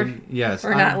 so yes.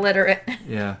 We're not literate.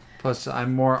 Yeah. Plus,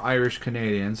 I'm more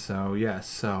Irish-Canadian, so yes.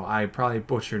 So I probably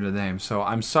butchered the name, so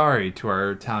I'm sorry to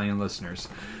our Italian listeners.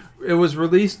 It was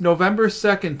released November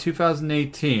 2nd,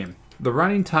 2018. The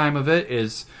running time of it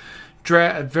is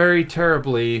very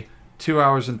terribly 2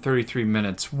 hours and 33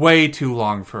 minutes. Way too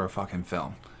long for a fucking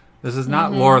film. This is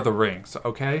not Lord of the Rings,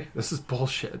 okay? This is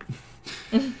bullshit.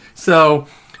 So,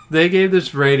 they gave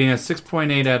this rating a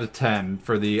 6.8 out of 10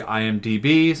 for the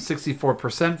IMDb,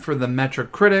 64% for the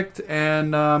Metacritic,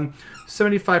 and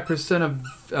 75%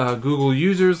 of Google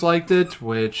users liked it,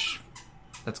 which...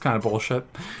 that's kind of bullshit.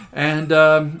 And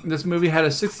this movie had a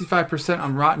 65%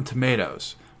 on Rotten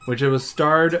Tomatoes, which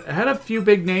it had a few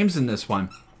big names in this one.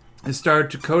 It starred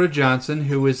Dakota Johnson,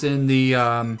 who was in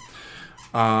the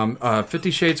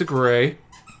 50 Shades of Grey.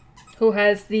 Who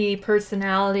has the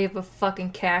personality of a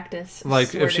fucking cactus?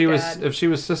 Like if she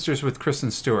was sisters with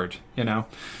Kristen Stewart, you know.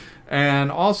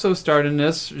 And also starred in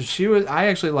this, I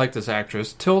actually like this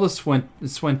actress, Tilda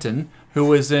Swinton, who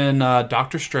was in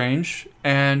Doctor Strange,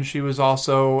 and she was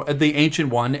also the Ancient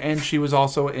One, and she was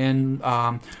also in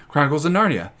Chronicles of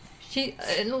Narnia. She,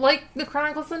 like the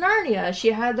Chronicles of Narnia,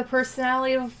 she had the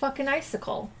personality of a fucking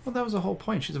icicle. Well, that was the whole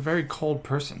point. She's a very cold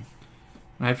person.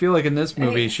 And I feel like in this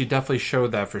movie, she definitely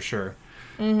showed that for sure.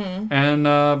 Mm-hmm.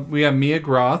 And we have Mia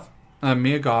Goth,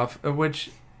 which,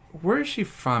 where is she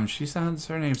from?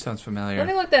 Her name sounds familiar. Let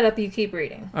me look that up. You keep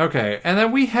reading. Okay. And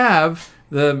then we have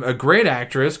a great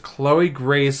actress, Chloe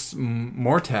Grace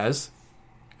Moretz.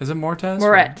 Is it Moretz?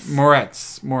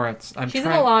 Moretz. She's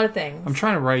in a lot of things. I'm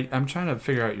trying to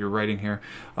figure out your writing here.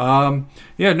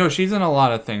 She's in a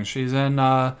lot of things. She's in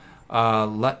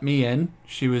Let Me In.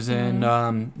 She was in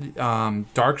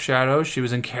Dark Shadows. She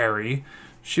was in Carrie.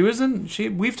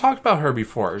 We've talked about her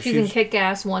before. She's in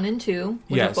Kick-Ass 1 and 2,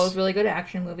 which are both really good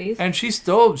action movies. And she's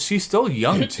still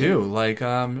young too. Like,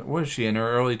 what is she, in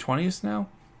her early 20s now?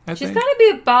 She's got to be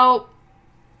about...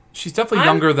 She's definitely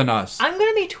younger than us. I'm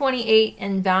going to be 28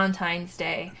 in Valentine's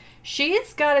Day.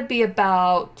 She's got to be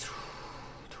about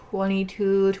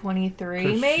 22,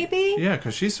 23 maybe? Yeah,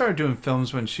 because she started doing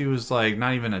films when she was like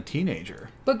not even a teenager.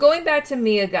 But going back to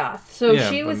Mia Goth. So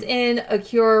she was in A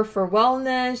Cure for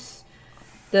Wellness,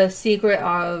 The Secret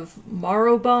of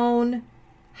Marrowbone,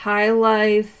 High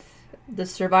Life, The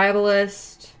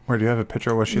Survivalist. Where do you have a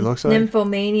picture of what she looks like?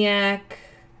 Nymphomaniac,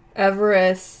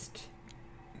 Everest,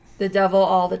 The Devil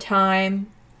All the Time.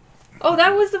 Oh,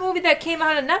 that was the movie that came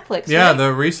out on Netflix. Yeah, right?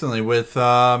 recently with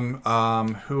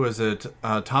who was it?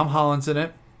 Tom Holland's in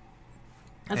it.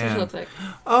 That's what she looks like.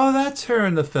 Oh, that's her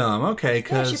in the film. Okay,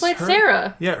 yeah, she played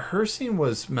Sarah. Yeah, her scene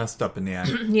was messed up in the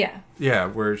end. Yeah. Yeah,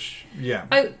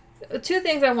 Two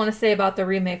things I want to say about the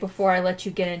remake before I let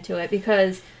you get into it,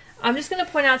 because I'm just going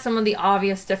to point out some of the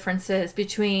obvious differences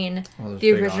between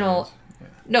the original. Yeah.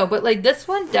 No, but like this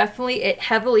one, definitely, it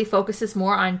heavily focuses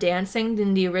more on dancing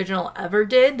than the original ever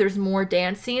did. There's more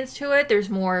dance scenes to it. There's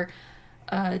more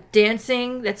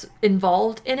dancing that's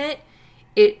involved in it.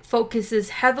 It focuses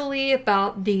heavily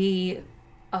about the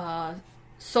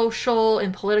social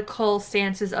and political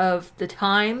stances of the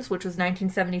times, which was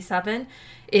 1977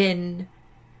 in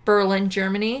Berlin,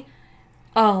 Germany.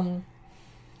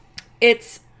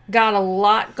 It's got a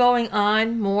lot going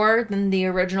on, more than the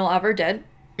original ever did.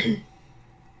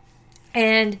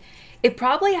 And it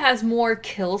probably has more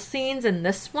kill scenes in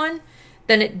this one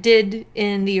than it did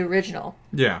in the original.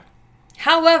 Yeah.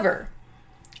 However,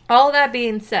 all that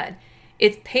being said,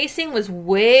 its pacing was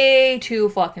way too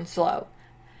fucking slow.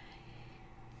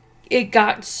 It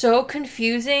got so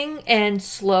confusing and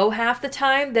slow half the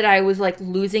time that I was like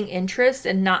losing interest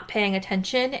and not paying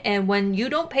attention. And when you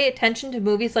don't pay attention to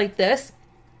movies like this,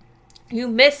 you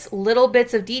miss little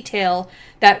bits of detail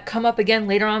that come up again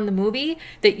later on in the movie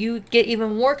that you get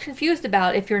even more confused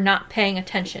about if you're not paying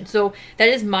attention. So that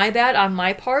is my bad on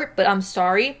my part, but I'm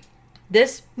sorry.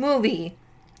 This movie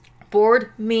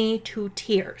bored me to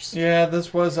tears. Yeah,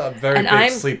 this was a very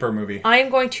big sleeper movie. I'm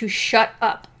going to shut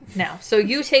up now. So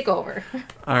you take over.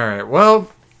 All right.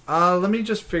 Well, let me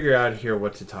just figure out here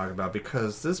what to talk about,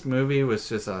 because this movie was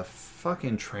just a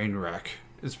fucking train wreck.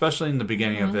 Especially in the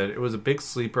beginning of it. It was a big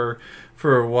sleeper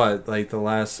for the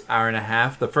last hour and a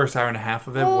half? The first hour and a half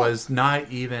of it was not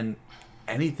even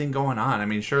anything going on. I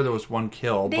mean, sure, there was one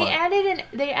kill. They added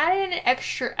an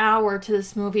extra hour to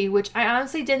this movie, which I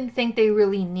honestly didn't think they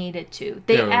really needed to.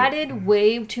 They added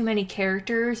way too many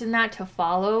characters in that to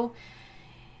follow.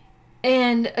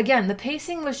 And again, the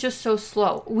pacing was just so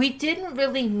slow. We didn't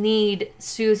really need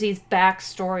Susie's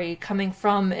backstory coming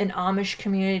from an Amish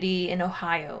community in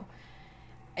Ohio.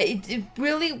 It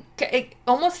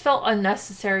almost felt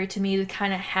unnecessary to me to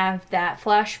kind of have that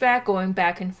flashback going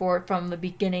back and forth from the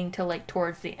beginning to like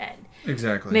towards the end.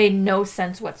 Exactly. Made no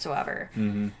sense whatsoever.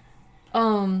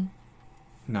 Mm-hmm.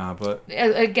 Nah, but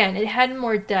again, it had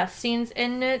more death scenes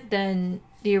in it than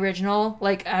the original.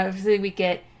 Like, obviously we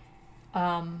get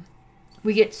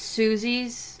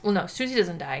Susie's... Well, no, Susie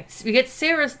doesn't die. We get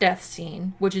Sarah's death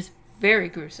scene, which is very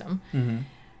gruesome. Mm-hmm.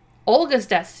 Olga's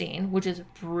death scene, which is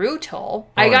brutal.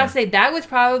 I gotta say, that was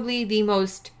probably the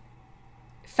most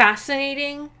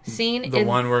fascinating scene. The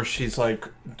one where she's like,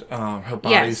 her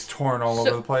body's torn all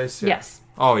over the place? Yeah. Yes.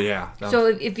 Oh, yeah. So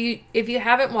if you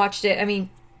haven't watched it, I mean...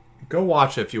 Go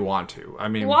watch it if you want to. I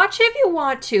mean... Watch it if you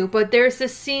want to, but there's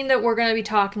this scene that we're going to be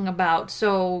talking about.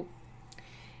 So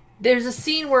there's a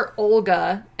scene where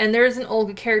Olga, and there's an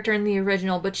Olga character in the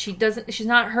original, but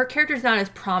her character's not as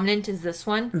prominent as this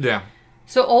one. Yeah.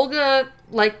 So Olga,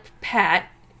 like Pat,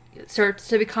 starts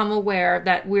to become aware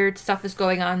that weird stuff is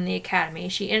going on in the academy.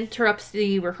 She interrupts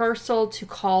the rehearsal to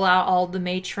call out all the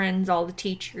matrons, all the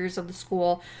teachers of the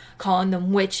school, calling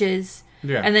them witches,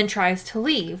 and then tries to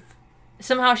leave.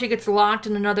 Somehow she gets locked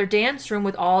in another dance room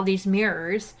with all these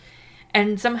mirrors.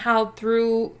 And somehow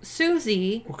through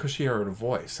Susie... Well, because she heard a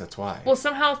voice, that's why. Well,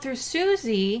 somehow through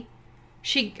Susie,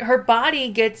 her body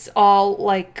gets all,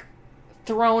 like,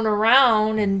 thrown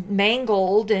around and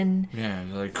mangled and... Yeah,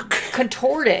 like...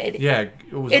 contorted. Yeah,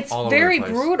 it was it's all over very the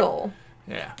place. brutal.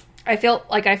 Yeah. I feel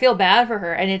bad for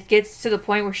her. And it gets to the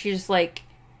point where she's, like...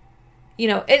 You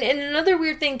know, and another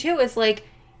weird thing, too, is, like,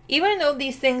 even though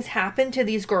these things happen to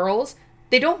these girls,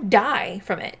 they don't die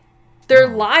from it. Their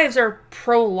lives are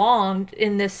prolonged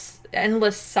in this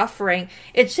endless suffering.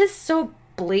 It's just so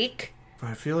bleak.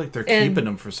 I feel like they're keeping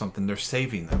them for something. They're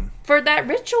saving them. For that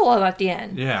ritual at the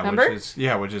end. Yeah, remember?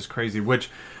 which is crazy.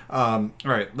 All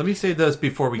right, let me say this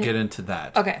before we get into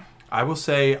that. Okay. I will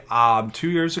say 2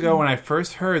 years ago when I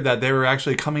first heard that they were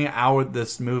actually coming out with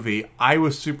this movie, I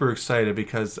was super excited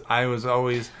because I was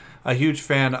always... a huge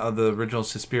fan of the original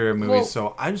Suspiria movies,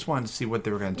 so I just wanted to see what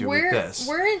they were going to do with this.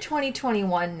 We're in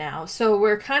 2021 now, so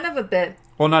we're kind of a bit...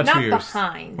 Well, not 2 years.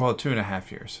 Behind. Well,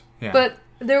 2.5 years. Yeah. But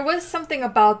there was something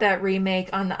about that remake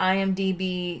on the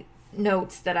IMDb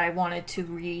notes that I wanted to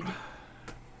read.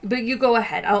 But you go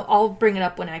ahead. I'll bring it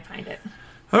up when I find it.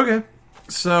 Okay.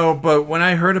 So, but when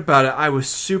I heard about it, I was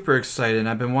super excited, and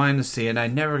I've been wanting to see it, and I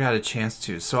never got a chance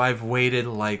to. So I've waited,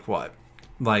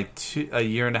 a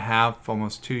year and a half,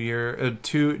 almost 2 years,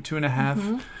 two and a half,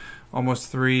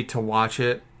 almost 3 to watch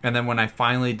it. And then when I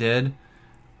finally did,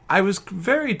 I was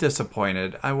very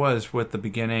disappointed. I was with the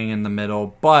beginning and the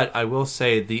middle, but I will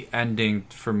say the ending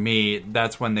for me,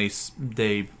 that's when they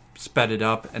sped it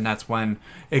up, and that's when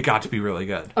it got to be really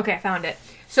good. Okay, I found it.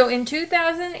 So in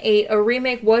 2008, a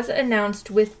remake was announced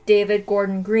with David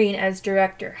Gordon Green as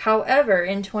director. However,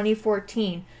 in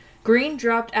 2014, Green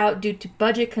dropped out due to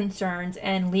budget concerns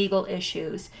and legal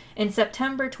issues. In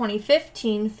September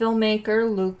 2015, filmmaker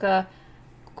Luca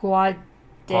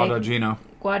Guadagnino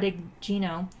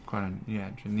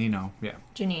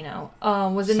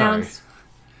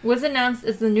was announced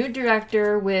as the new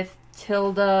director with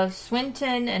Tilda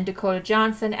Swinton and Dakota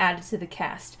Johnson added to the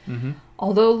cast. Mm-hmm.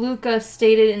 Although Luca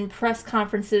stated in press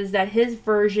conferences that his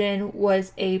version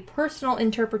was a personal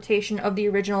interpretation of the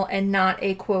original and not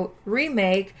a, quote,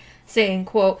 remake, saying,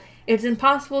 quote, it's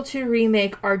impossible to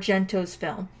remake Argento's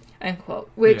film,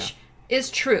 unquote, which is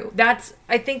true. That's,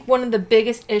 I think, one of the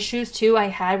biggest issues, too, I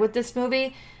had with this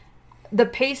movie. The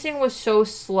pacing was so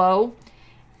slow,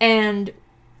 and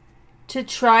to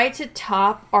try to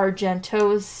top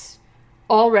Argento's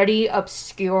already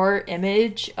obscure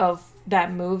image of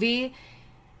that movie,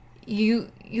 you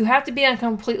have to be on a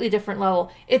completely different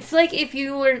level. It's like if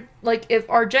if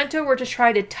Argento were to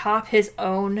try to top his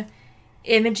own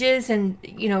images and,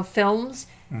 films,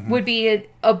 would be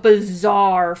a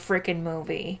bizarre freaking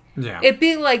movie. Yeah. It'd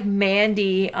be like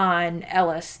Mandy on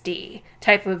LSD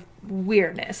type of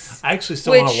weirdness. I actually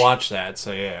still want to watch that,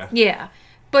 so yeah. Yeah.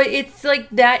 But it's like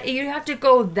that, you have to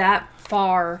go that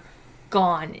far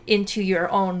gone into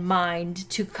your own mind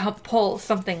to pull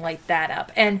something like that up.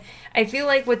 And I feel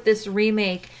like with this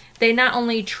remake, they not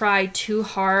only tried too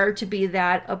hard to be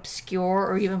that obscure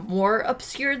or even more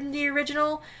obscure than the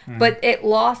original, but it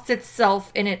lost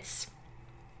itself in its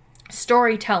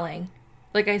storytelling.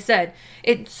 Like I said,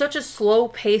 it's such a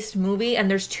slow-paced movie and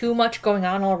there's too much going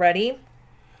on already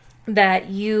that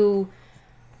you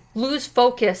lose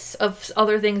focus of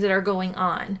other things that are going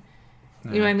on.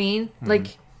 You know what I mean? Mm-hmm.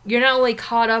 Like, you're not only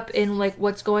caught up in, like,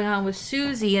 what's going on with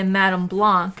Susie and Madame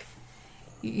Blanc,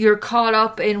 you're caught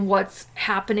up in what's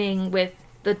happening with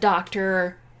the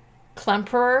Dr.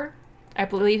 Klemperer, I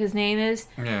believe his name is.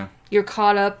 Yeah. You're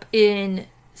caught up in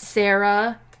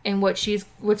Sarah and what's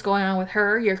going on with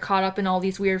her. You're caught up in all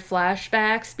these weird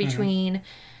flashbacks between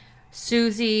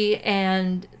Susie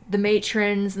and the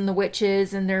matrons and the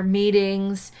witches and their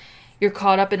meetings. You're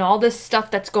caught up in all this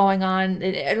stuff that's going on.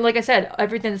 And like I said,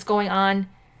 everything that's going on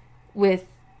with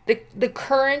the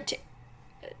current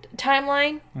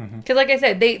timeline. Because like I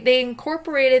said, they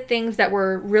incorporated things that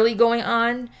were really going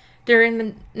on during the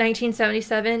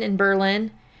 1977 in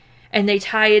Berlin, and they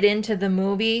tie it into the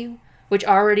movie, which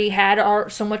already had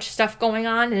so much stuff going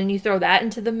on, and then you throw that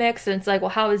into the mix, and it's like,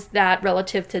 well, how is that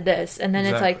relative to this? And then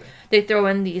It's like they throw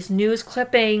in these news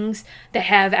clippings that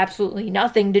have absolutely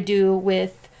nothing to do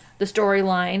with the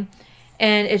storyline,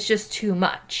 and it's just too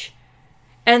much.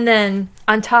 And then,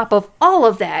 on top of all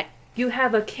of that, you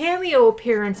have a cameo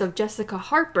appearance of Jessica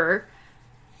Harper,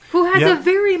 who has a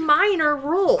very minor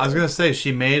role. I was gonna say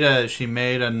she made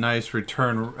a nice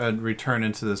return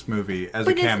into this movie as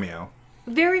a cameo.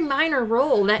 Very minor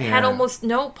role that had almost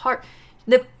no part.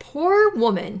 The poor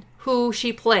woman who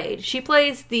she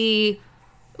plays the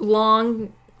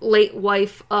long late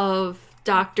wife of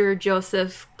Dr.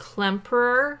 Joseph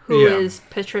Klemperer, who is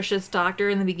Patricia's doctor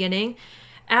in the beginning.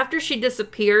 After she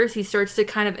disappears, he starts to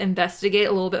kind of investigate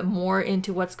a little bit more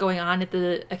into what's going on at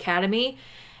the academy.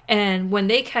 And when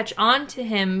they catch on to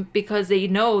him, because they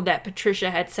know that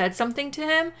Patricia had said something to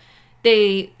him,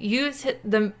 they use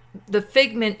the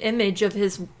figment image of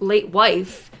his late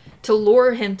wife to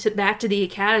lure him back to the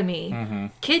academy,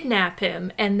 kidnap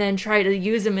him, and then try to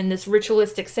use him in this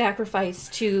ritualistic sacrifice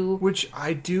to... Which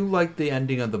I do like the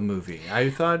ending of the movie.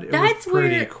 I thought it was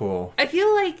pretty cool. I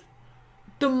feel like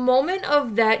the moment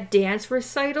of that dance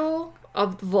recital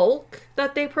of Volk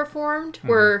that they performed,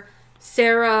 where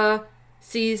Sarah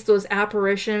sees those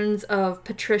apparitions of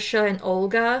Patricia and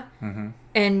Olga,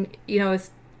 and, you know, it's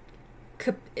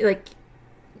like...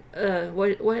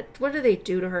 what do they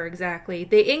do to her exactly?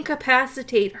 They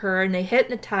incapacitate her and they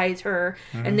hypnotize her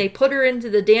and they put her into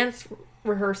the dance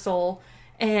rehearsal,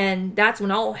 and that's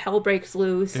when all hell breaks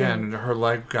loose. Yeah, and her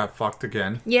leg got fucked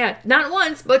again. Yeah, not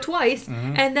once, but twice.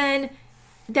 And then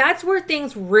that's where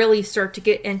things really start to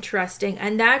get interesting,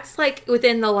 and that's like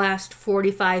within the last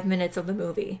 45 minutes of the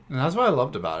movie. And that's what I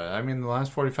loved about it. I mean, the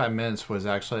last 45 minutes was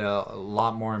actually a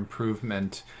lot more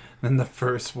improvement than the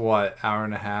first, hour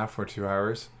and a half or 2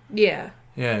 hours? Yeah.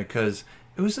 Yeah, because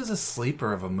it was just a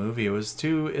sleeper of a movie.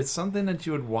 It's something that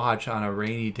you would watch on a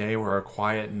rainy day or a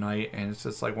quiet night, and it's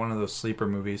just like one of those sleeper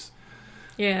movies.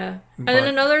 Yeah. And then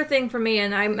another thing for me,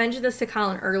 and I mentioned this to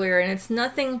Colin earlier, and it's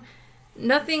nothing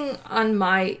on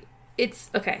my... It's...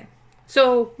 Okay.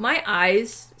 So, my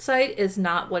eyesight is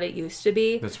not what it used to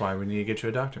be. That's why we need to get you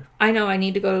a doctor. I know, I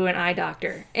need to go to an eye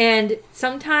doctor. And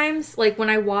sometimes, like when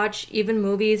I watch even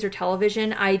movies or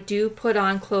television, I do put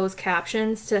on closed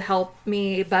captions to help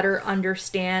me better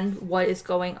understand what is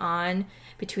going on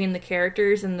between the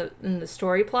characters and the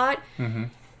story plot.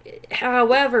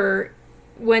 However,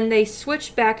 when they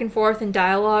switch back and forth in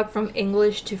dialogue from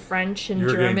English to French and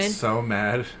German... You're getting so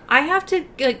mad. I have to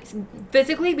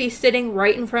physically be sitting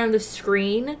right in front of the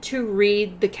screen to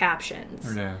read the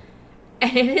captions. Yeah.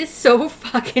 And it is so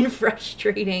fucking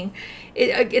frustrating.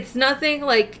 It's nothing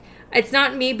like... It's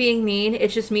not me being mean.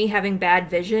 It's just me having bad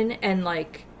vision and,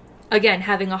 like, again,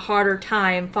 having a harder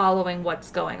time following what's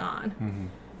going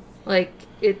on. Like,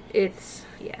 it's...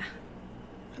 Yeah.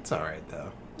 It's alright,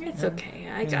 though. It's okay.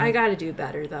 I gotta do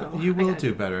better, though. You will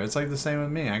do better. It's like the same with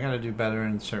me. I gotta do better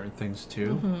in certain things,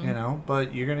 too. You know?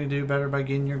 But you're gonna do better by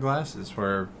getting your glasses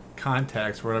or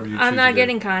contacts, whatever you choose. I'm not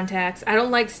getting contacts. I don't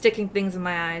like sticking things in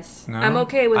my eyes. No? I'm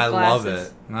okay with glasses. I love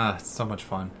it. It's so much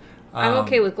fun. I'm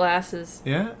okay with glasses.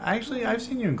 Yeah? Actually, I've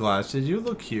seen you in glasses. You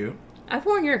look cute. I've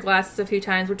worn your glasses a few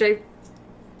times, which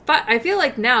I feel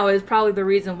like now is probably the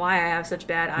reason why I have such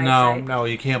bad eyesight. No,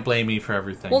 you can't blame me for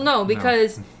everything. Well, no,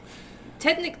 because...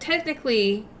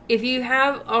 Technically, if you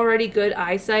have already good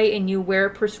eyesight and you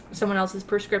wear someone else's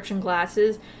prescription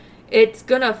glasses, it's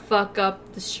gonna fuck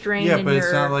up the strain. Yeah, but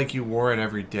it's not like you wore it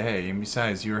every day. And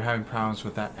besides, you were having problems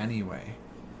with that anyway.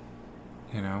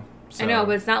 You know? So. I know,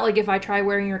 but it's not like if I try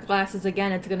wearing your glasses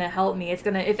again, it's gonna help me. It's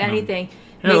gonna, if anything...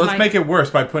 Yeah, let's make it worse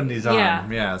by putting these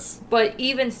on. Yes. But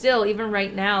even still, even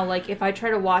right now, like if I try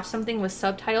to watch something with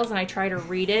subtitles and I try to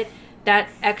read it, that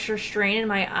extra strain in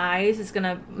my eyes is going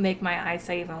to make my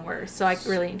eyesight even worse. So I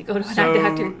really need to go to an eye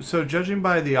doctor. So judging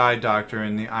by the eye doctor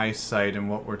and the eyesight and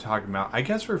what we're talking about, I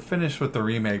guess we're finished with the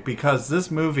remake because this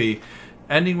movie,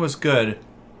 ending was good.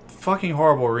 Fucking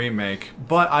horrible remake.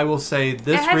 But I will say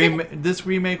this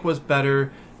remake was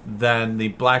better than the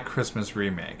Black Christmas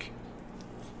remake.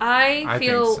 I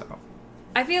think so.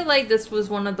 I feel like this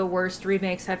was one of the worst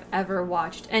remakes I've ever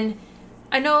watched. And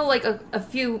I know, like, a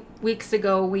few weeks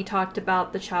ago we talked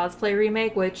about the Child's Play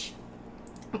remake, which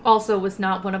also was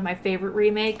not one of my favorite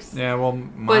remakes. Yeah, well,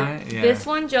 this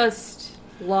one just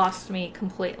lost me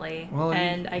completely. Well,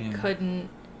 and I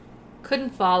couldn't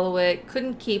follow it,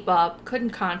 couldn't keep up, couldn't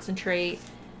concentrate.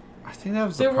 I think that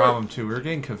was the problem, too. We were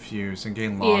getting confused and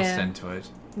getting lost into it.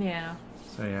 Yeah.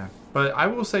 So, yeah. But I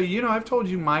will say, you know, I've told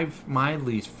you my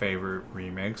least favorite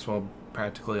remakes. Well,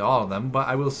 practically all of them. But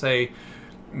I will say...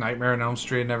 Nightmare on Elm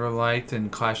Street I never liked, and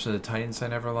Clash of the Titans I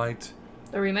never liked.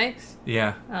 The remakes?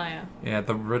 Yeah. Oh, yeah. Yeah,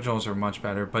 the originals are much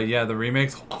better. But yeah, the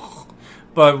remakes...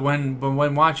 But when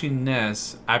watching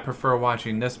this, I prefer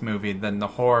watching this movie than the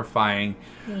horrifying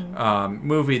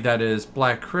movie that is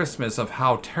Black Christmas of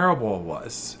how terrible it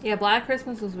was. Yeah, Black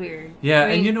Christmas was weird. Yeah,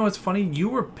 and you know what's funny? You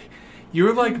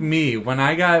were like me when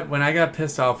I got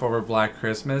pissed off over Black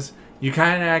Christmas. You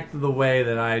kind of acted the way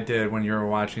that I did when you were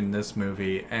watching this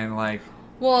movie, and like.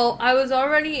 Well, I was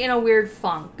already in a weird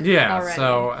funk. Yeah, already.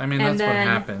 So I mean that's what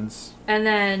happens. And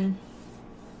then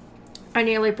I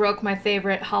nearly broke my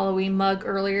favorite Halloween mug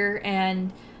earlier,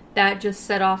 and that just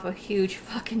set off a huge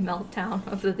fucking meltdown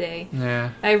of the day.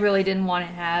 Yeah. I really didn't want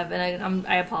to have, and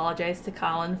I apologize to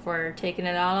Colin for taking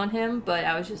it out on him, but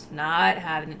I was just not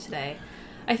having it today.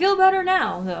 I feel better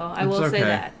now, though. I will say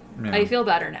that. Yeah. I feel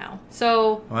better now.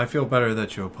 So. Well, I feel better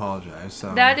that you apologize.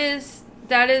 So.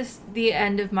 That is the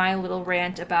end of my little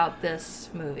rant about this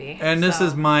movie. And this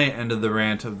is my end of the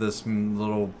rant of this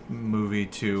little movie,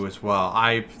 too, as well.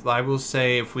 I will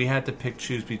say, if we had to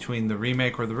choose between the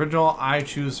remake or the original, I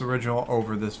choose the original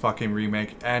over this fucking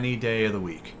remake any day of the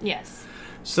week. Yes.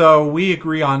 So we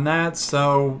agree on that.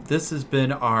 So this has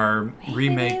been our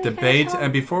remake debate.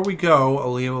 And before we go,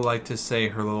 Aaliyah would like to say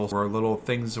her little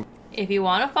things. If you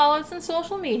want to follow us on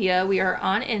social media, we are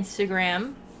on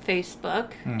Instagram,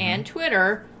 Facebook, and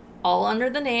Twitter, all under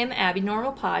the name Abby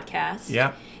Normal Podcast.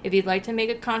 Yep. If you'd like to make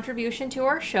a contribution to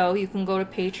our show, you can go to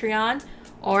Patreon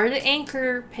or the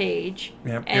Anchor page.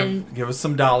 Yep. And give us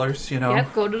some dollars,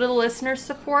 Yep. Go to the listener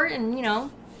support and,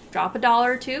 drop $1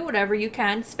 or $2, whatever you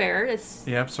can spare.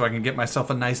 Yep. So I can get myself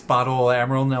a nice bottle of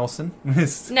Admiral Nelson.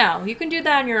 No, you can do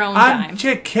that on your own time. I'm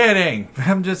just kidding.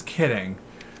 I'm just kidding.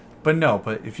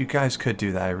 But if you guys could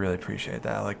do that, I really appreciate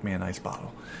that. I like me a nice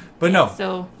bottle. But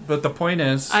but the point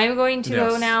is... I'm going to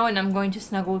go now, and I'm going to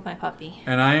snuggle with my puppy.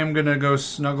 And I am going to go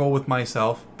snuggle with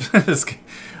myself. But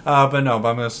I'm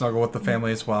going to snuggle with the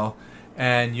family as well.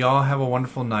 And y'all have a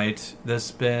wonderful night. This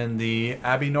has been the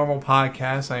Abby Normal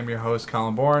Podcast. I am your host,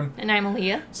 Colin Bourne. And I'm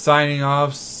Aaliyah. Signing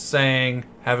off, saying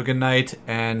have a good night,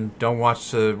 and don't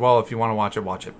watch if you want to watch it, watch it.